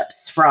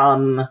dealerships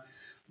from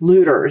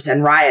looters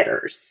and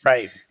rioters.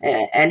 Right.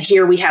 And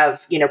here we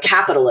have,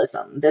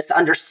 capitalism, this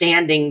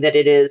understanding that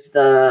it is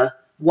the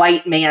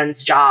white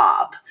man's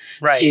job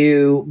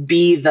to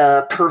be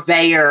the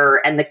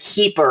purveyor and the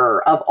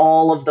keeper of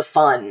all of the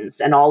funds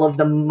and all of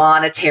the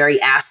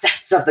monetary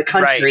assets of the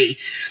country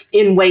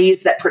in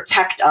ways that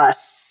protect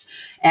us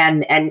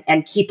and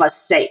keep us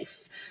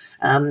safe.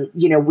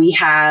 We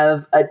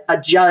have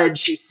a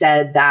judge who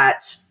said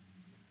that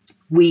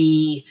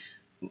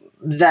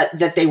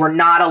that they were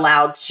not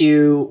allowed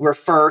to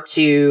refer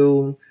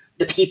to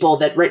the people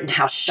that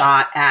Rittenhouse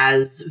shot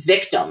as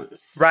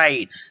victims.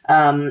 Right.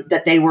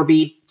 That they were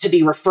to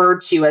be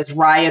referred to as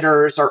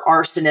rioters or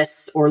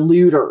arsonists or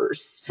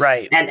looters.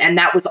 Right. And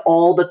that was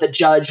all that the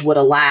judge would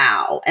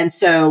allow. And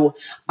so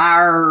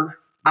our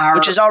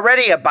which is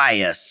already a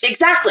bias.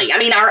 Exactly. I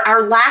mean,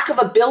 our lack of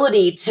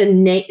ability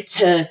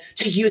to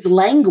use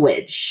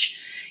language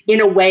in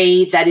a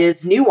way that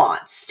is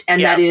nuanced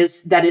and that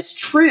is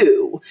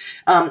true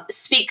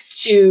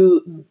speaks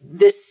to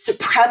this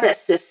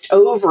supremacist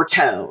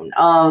overtone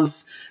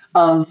of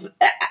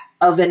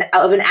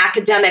an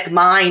academic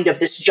mind of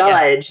this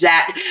judge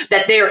that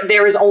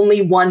there is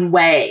only one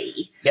way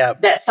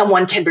that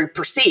someone can be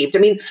perceived. I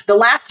mean, the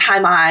last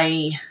time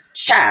I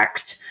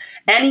checked,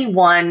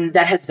 anyone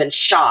that has been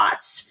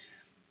shot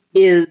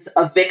is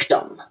a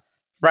victim.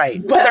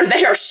 Right. Whether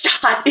they are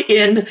shot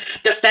in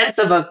defense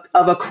of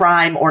a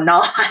crime or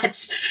not.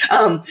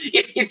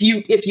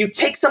 If you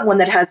take someone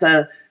that has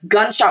a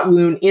gunshot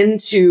wound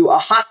into a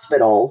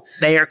hospital,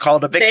 they are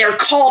called a victim. They are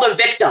called a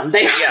victim.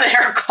 They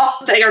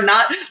are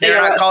not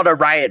called a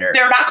rioter.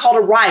 They're not called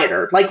a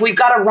rioter. Like, we've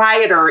got a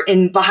rioter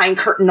in behind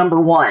curtain number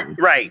 1.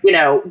 Right.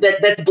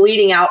 That's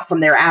bleeding out from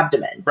their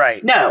abdomen.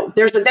 Right. No,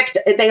 there's a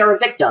victim. They are a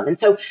victim. And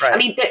so,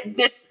 right.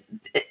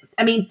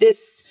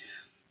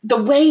 The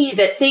way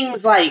that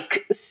things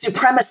like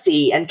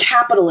supremacy and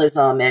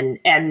capitalism and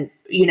a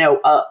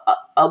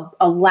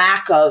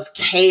lack of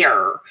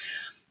care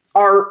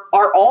are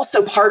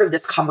also part of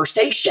this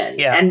conversation.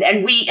 Yeah. And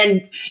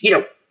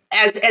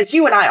as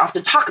you and I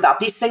often talk about,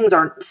 these things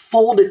are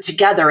folded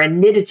together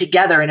and knitted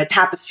together in a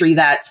tapestry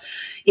that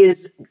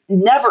is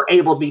never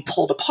able to be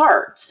pulled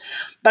apart.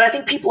 But I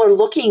think people are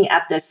looking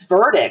at this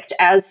verdict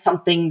as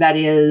something that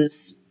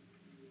is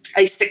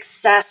a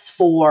success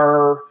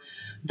for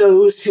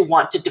those who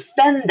want to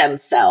defend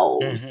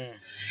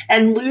themselves,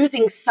 and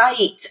losing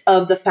sight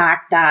of the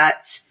fact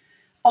that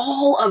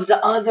all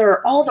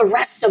the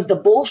rest of the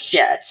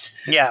bullshit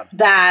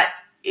that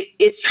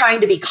is trying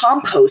to be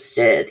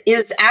composted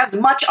is as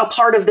much a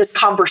part of this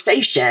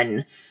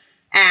conversation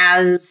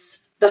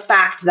as the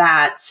fact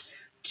that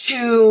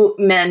 2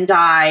 men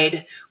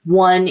died.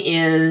 One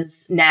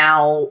is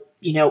now,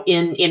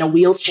 in a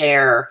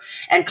wheelchair,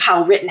 and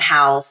Kyle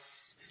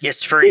Rittenhouse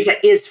is free,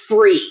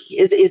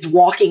 is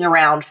walking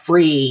around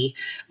free,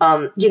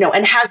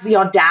 and has the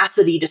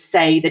audacity to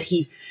say that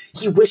he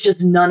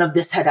wishes none of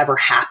this had ever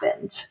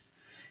happened.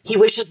 He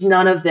wishes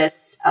none of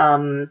this.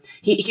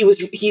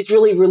 He's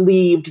really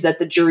relieved that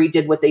the jury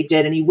did what they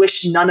did, and he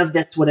wished none of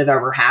this would have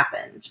ever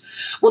happened.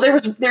 Well,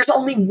 there's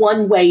only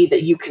one way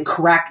that you can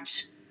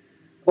correct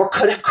or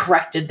could have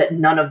corrected that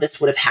none of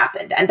this would have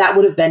happened, and that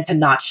would have been to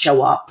not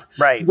show up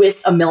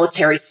with a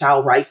military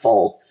style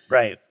rifle,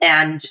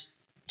 and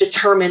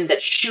determine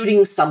that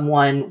shooting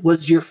someone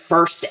was your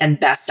first and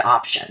best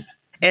option.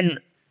 And,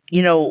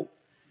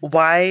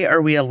 why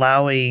are we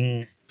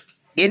allowing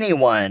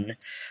anyone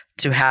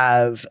to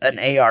have an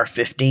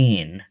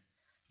AR-15,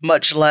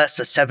 much less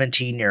a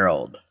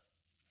 17-year-old?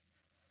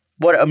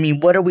 What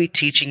are we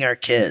teaching our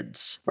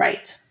kids?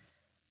 Right.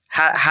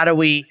 How do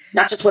we...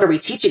 Not just what are we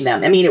teaching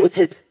them. I mean, it was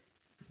his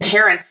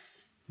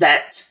parents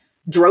that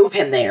drove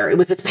him there. It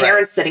was his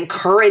parents that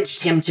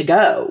encouraged him to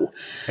go.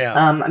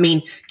 Yeah.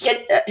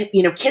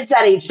 Kids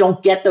that age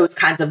don't get those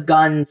kinds of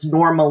guns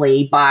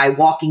normally by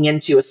walking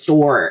into a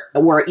store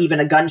or even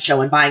a gun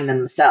show and buying them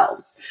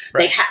themselves.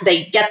 Right.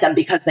 They get them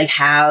because they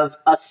have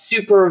a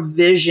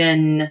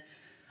supervisor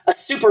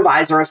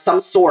of some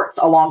sorts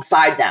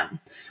alongside them,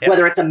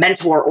 whether it's a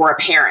mentor or a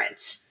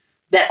parent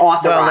that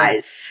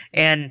authorize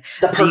and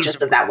the purchase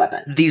of that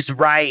weapon. These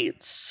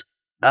rights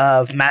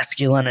of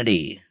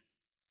masculinity,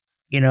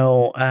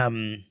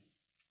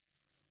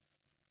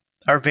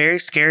 are very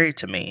scary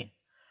to me,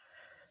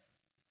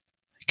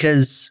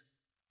 because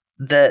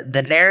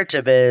the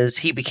narrative is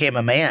he became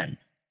a man.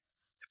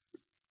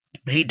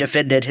 He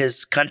defended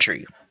his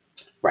country.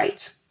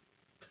 Right.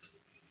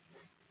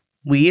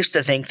 We used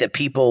to think that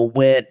people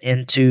went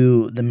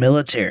into the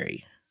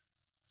military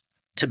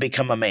to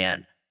become a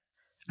man.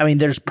 I mean,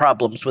 there's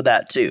problems with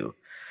that too.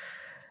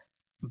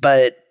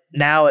 But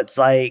now it's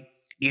like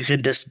you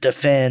can just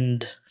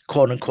defend,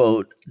 quote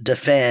unquote,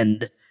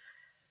 defend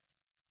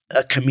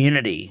a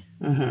community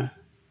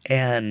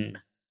and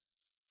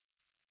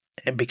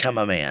become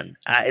a man.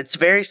 It's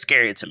very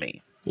scary to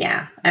me.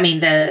 Yeah. I mean,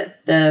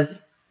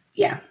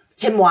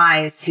 Tim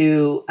Wise,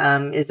 who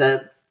is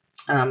a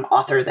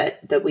author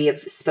that we have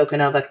spoken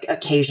of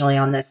occasionally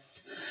on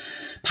this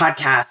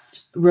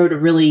podcast, wrote a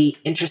really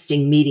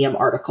interesting Medium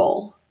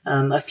article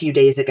a few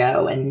days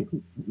ago.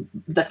 And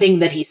the thing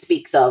that he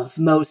speaks of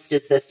most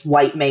is this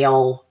white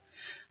male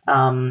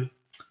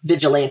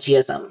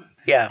vigilantism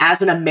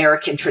as an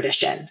American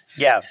tradition.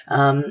 Yeah.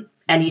 And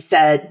he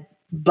said,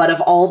 but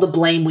of all the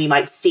blame we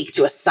might seek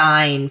to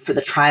assign for the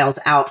trial's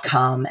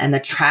outcome and the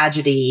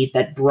tragedy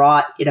that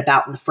brought it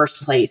about in the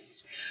first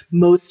place,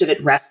 most of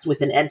it rests with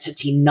an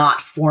entity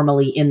not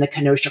formally in the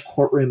Kenosha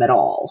courtroom at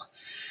all.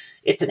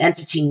 It's an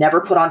entity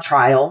never put on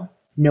trial,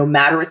 no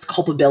matter its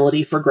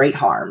culpability for great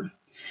harm.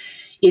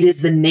 It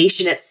is the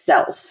nation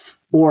itself,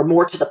 or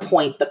more to the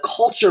point, the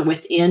culture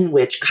within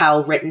which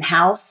Kyle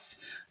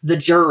Rittenhouse, the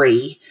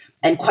jury,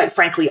 and quite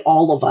frankly,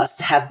 all of us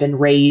have been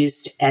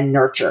raised and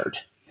nurtured.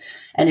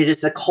 And it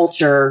is the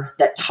culture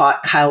that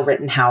taught Kyle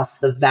Rittenhouse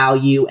the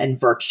value and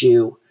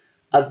virtue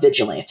of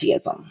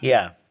vigilantism.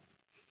 Yeah.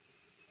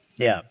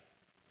 Yeah.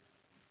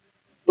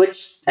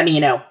 Which, I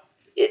mean,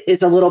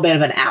 is a little bit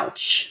of an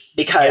ouch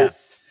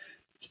because,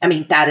 I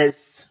mean,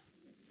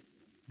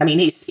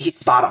 he's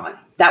spot on.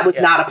 That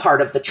was not a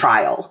part of the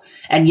trial.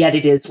 And yet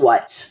it is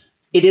what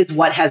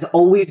has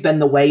always been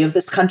the way of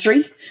this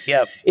country.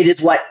 Yep. It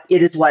is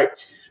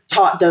what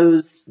taught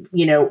those,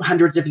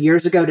 hundreds of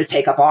years ago to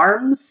take up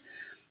arms.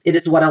 It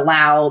is what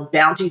allowed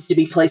bounties to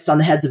be placed on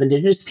the heads of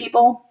indigenous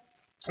people.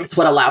 It's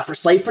what allowed for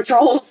slave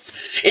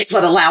patrols. It's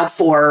what allowed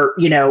for,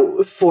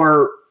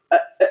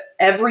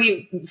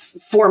 every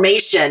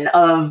formation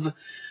of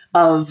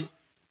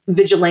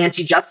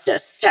vigilante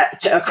justice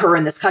to occur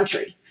in this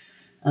country.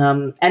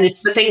 And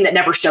it's the thing that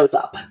never shows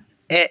up.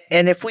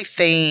 And if we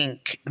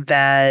think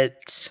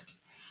that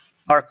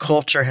our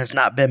culture has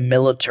not been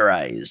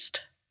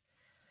militarized,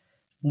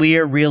 we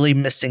are really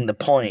missing the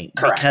point.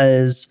 Correct.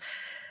 Because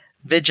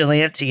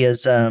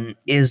vigilantism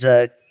is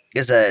a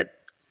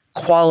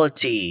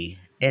quality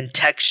and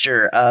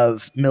texture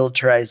of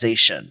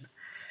militarization.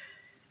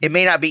 It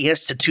may not be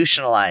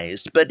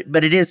institutionalized, but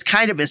it is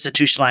kind of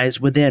institutionalized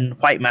within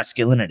white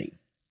masculinity.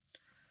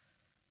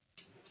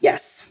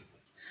 Yes.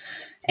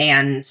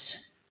 And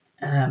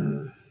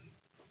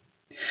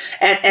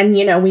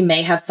we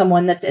may have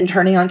someone that's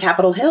interning on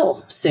Capitol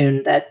Hill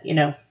soon that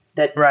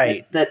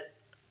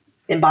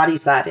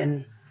embodies that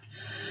in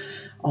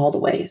all the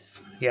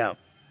ways. Yeah.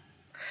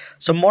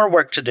 So more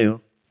work to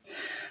do.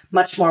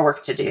 Much more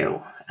work to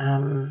do.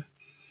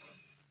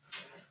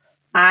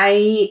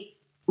 I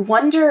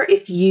wonder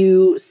if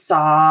you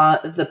saw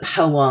the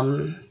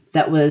poem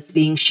that was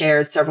being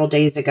shared several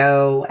days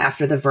ago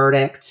after the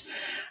verdict,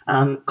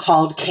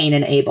 called Cain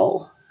and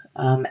Abel,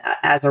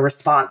 as a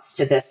response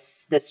to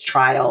this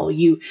trial.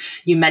 You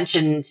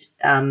mentioned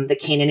the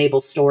Cain and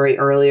Abel story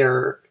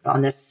earlier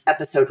on this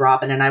episode,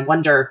 Robin, and I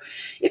wonder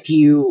if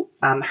you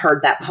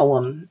heard that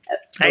poem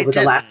over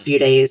the last few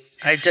days.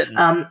 I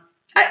didn't.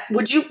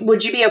 Would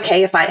you be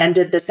okay if I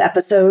ended this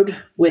episode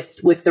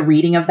with the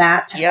reading of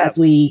that as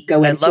we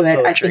go into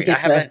it? Poetry. I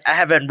think it's I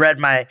haven't read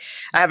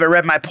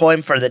my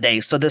poem for the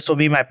day, so this will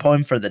be my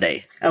poem for the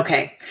day.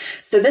 Okay.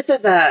 So this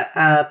is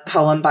a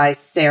poem by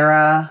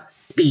Sarah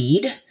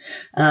Speed.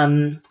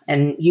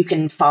 And you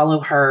can follow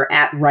her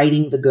at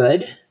Writing the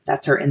Good.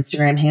 That's her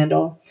Instagram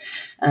handle.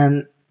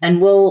 And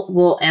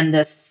we'll end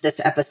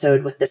this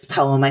episode with this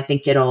poem. I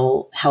think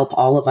it'll help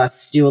all of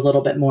us do a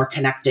little bit more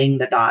connecting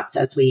the dots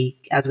as we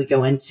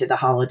go into the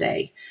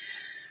holiday.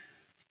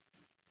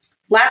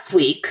 Last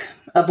week,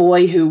 a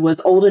boy who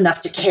was old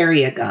enough to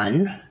carry a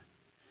gun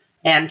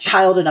and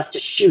child enough to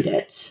shoot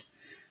it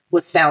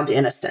was found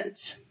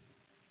innocent.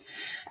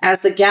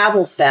 As the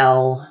gavel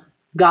fell,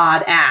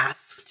 God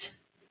asked,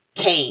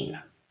 "Cain,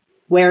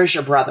 where is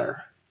your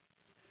brother?"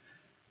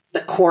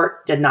 The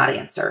court did not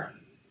answer.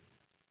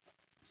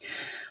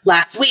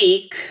 Last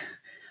week,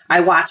 I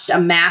watched a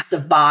mass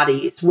of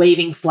bodies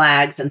waving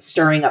flags and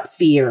stirring up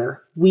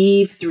fear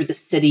weave through the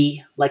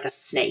city like a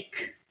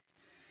snake.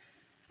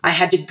 I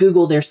had to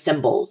Google their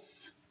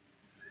symbols.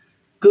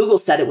 Google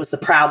said it was the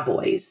Proud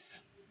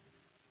Boys,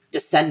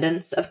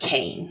 descendants of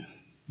Cain.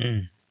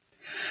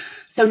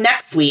 So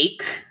next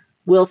week,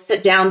 we'll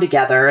sit down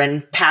together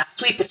and pass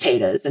sweet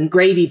potatoes and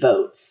gravy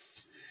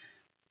boats,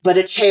 but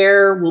a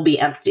chair will be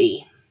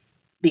empty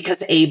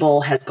because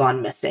Abel has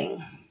gone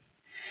missing.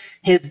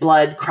 His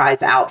blood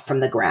cries out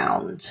from the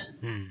ground.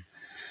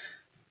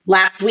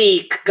 Last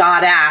week,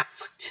 God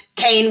asked,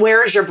 "Cain,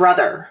 where is your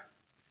brother?"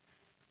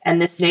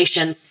 And this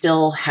nation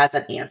still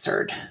hasn't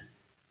answered.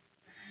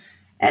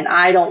 And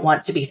I don't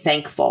want to be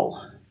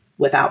thankful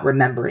without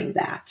remembering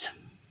that.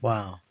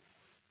 Wow.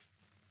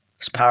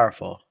 It's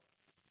powerful.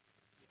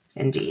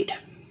 Indeed.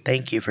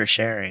 Thank you for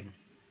sharing.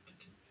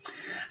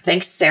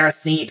 Thanks, Sarah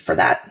Sneed, for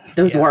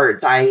those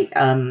words.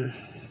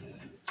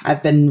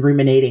 I've been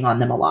ruminating on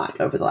them a lot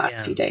over the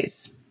last few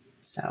days.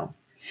 So,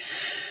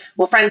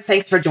 Well, friends,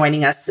 thanks for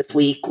joining us this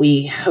week.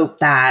 We hope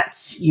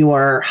that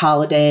your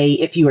holiday,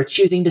 if you are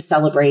choosing to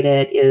celebrate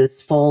it,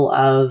 is full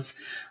of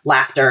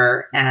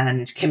laughter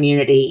and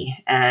community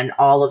and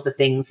all of the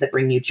things that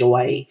bring you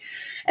joy.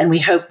 And we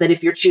hope that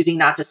if you're choosing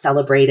not to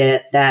celebrate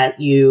it,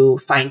 that you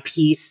find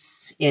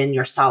peace in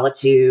your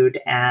solitude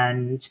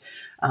and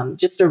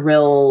just a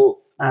real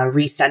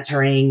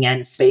recentering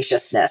and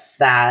spaciousness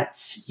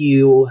that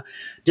you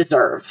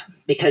deserve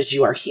because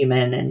you are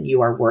human and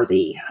you are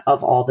worthy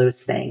of all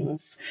those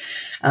things.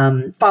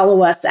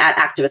 Follow us at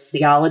Activist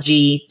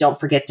Theology. Don't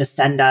forget to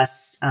send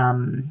us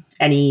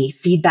any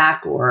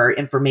feedback or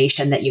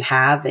information that you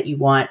have that you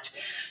want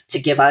to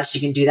give us.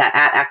 You can do that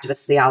at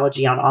Activist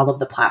Theology on all of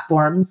the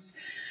platforms.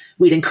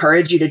 We'd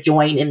encourage you to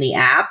join in the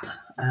app.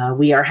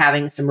 We are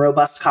having some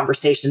robust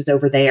conversations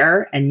over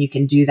there, and you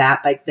can do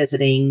that by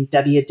visiting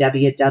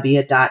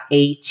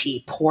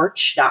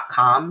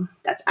www.atporch.com.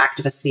 That's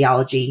Activist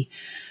Theology,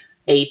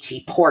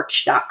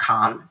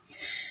 atporch.com.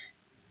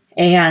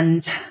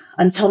 And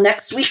until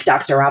next week,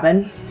 Dr.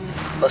 Robin.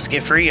 Let's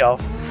get free, y'all.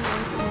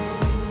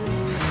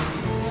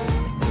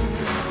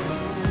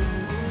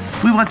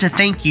 We want to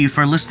thank you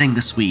for listening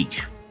this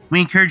week.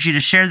 We encourage you to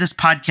share this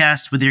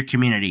podcast with your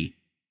community.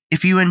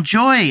 If you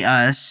enjoy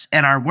us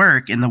and our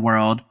work in the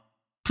world,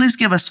 please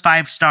give us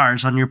 5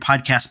 stars on your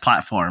podcast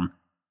platform.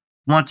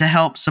 Want to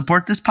help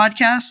support this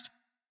podcast?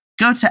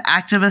 Go to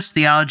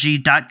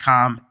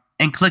activisttheology.com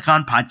and click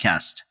on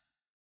podcast.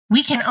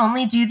 We can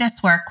only do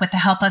this work with the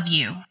help of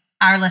you,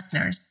 our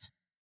listeners.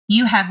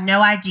 You have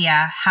no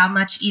idea how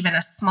much even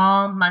a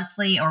small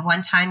monthly or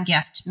one-time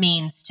gift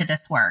means to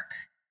this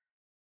work.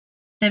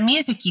 The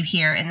music you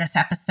hear in this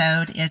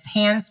episode is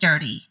Hands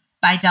Dirty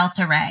by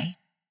Delta Ray.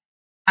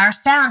 Our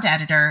sound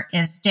editor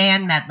is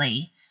Dan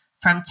Medley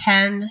from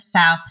 10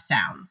 South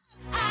Sounds.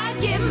 I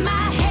get my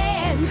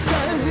hands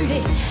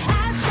dirty.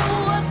 I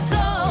show up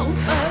so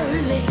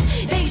early.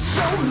 They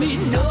show me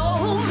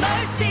no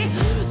mercy.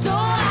 So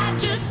I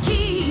just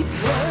keep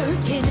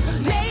working.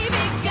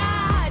 Maybe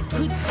God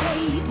could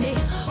save me.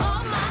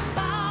 Or my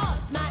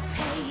boss might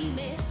pay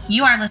me.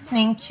 You are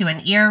listening to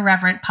an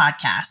Irreverent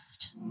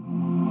podcast.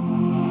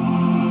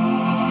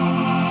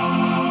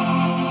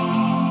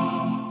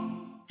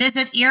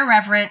 Visit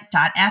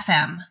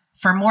irreverent.fm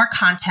for more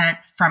content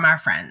from our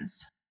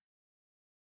friends.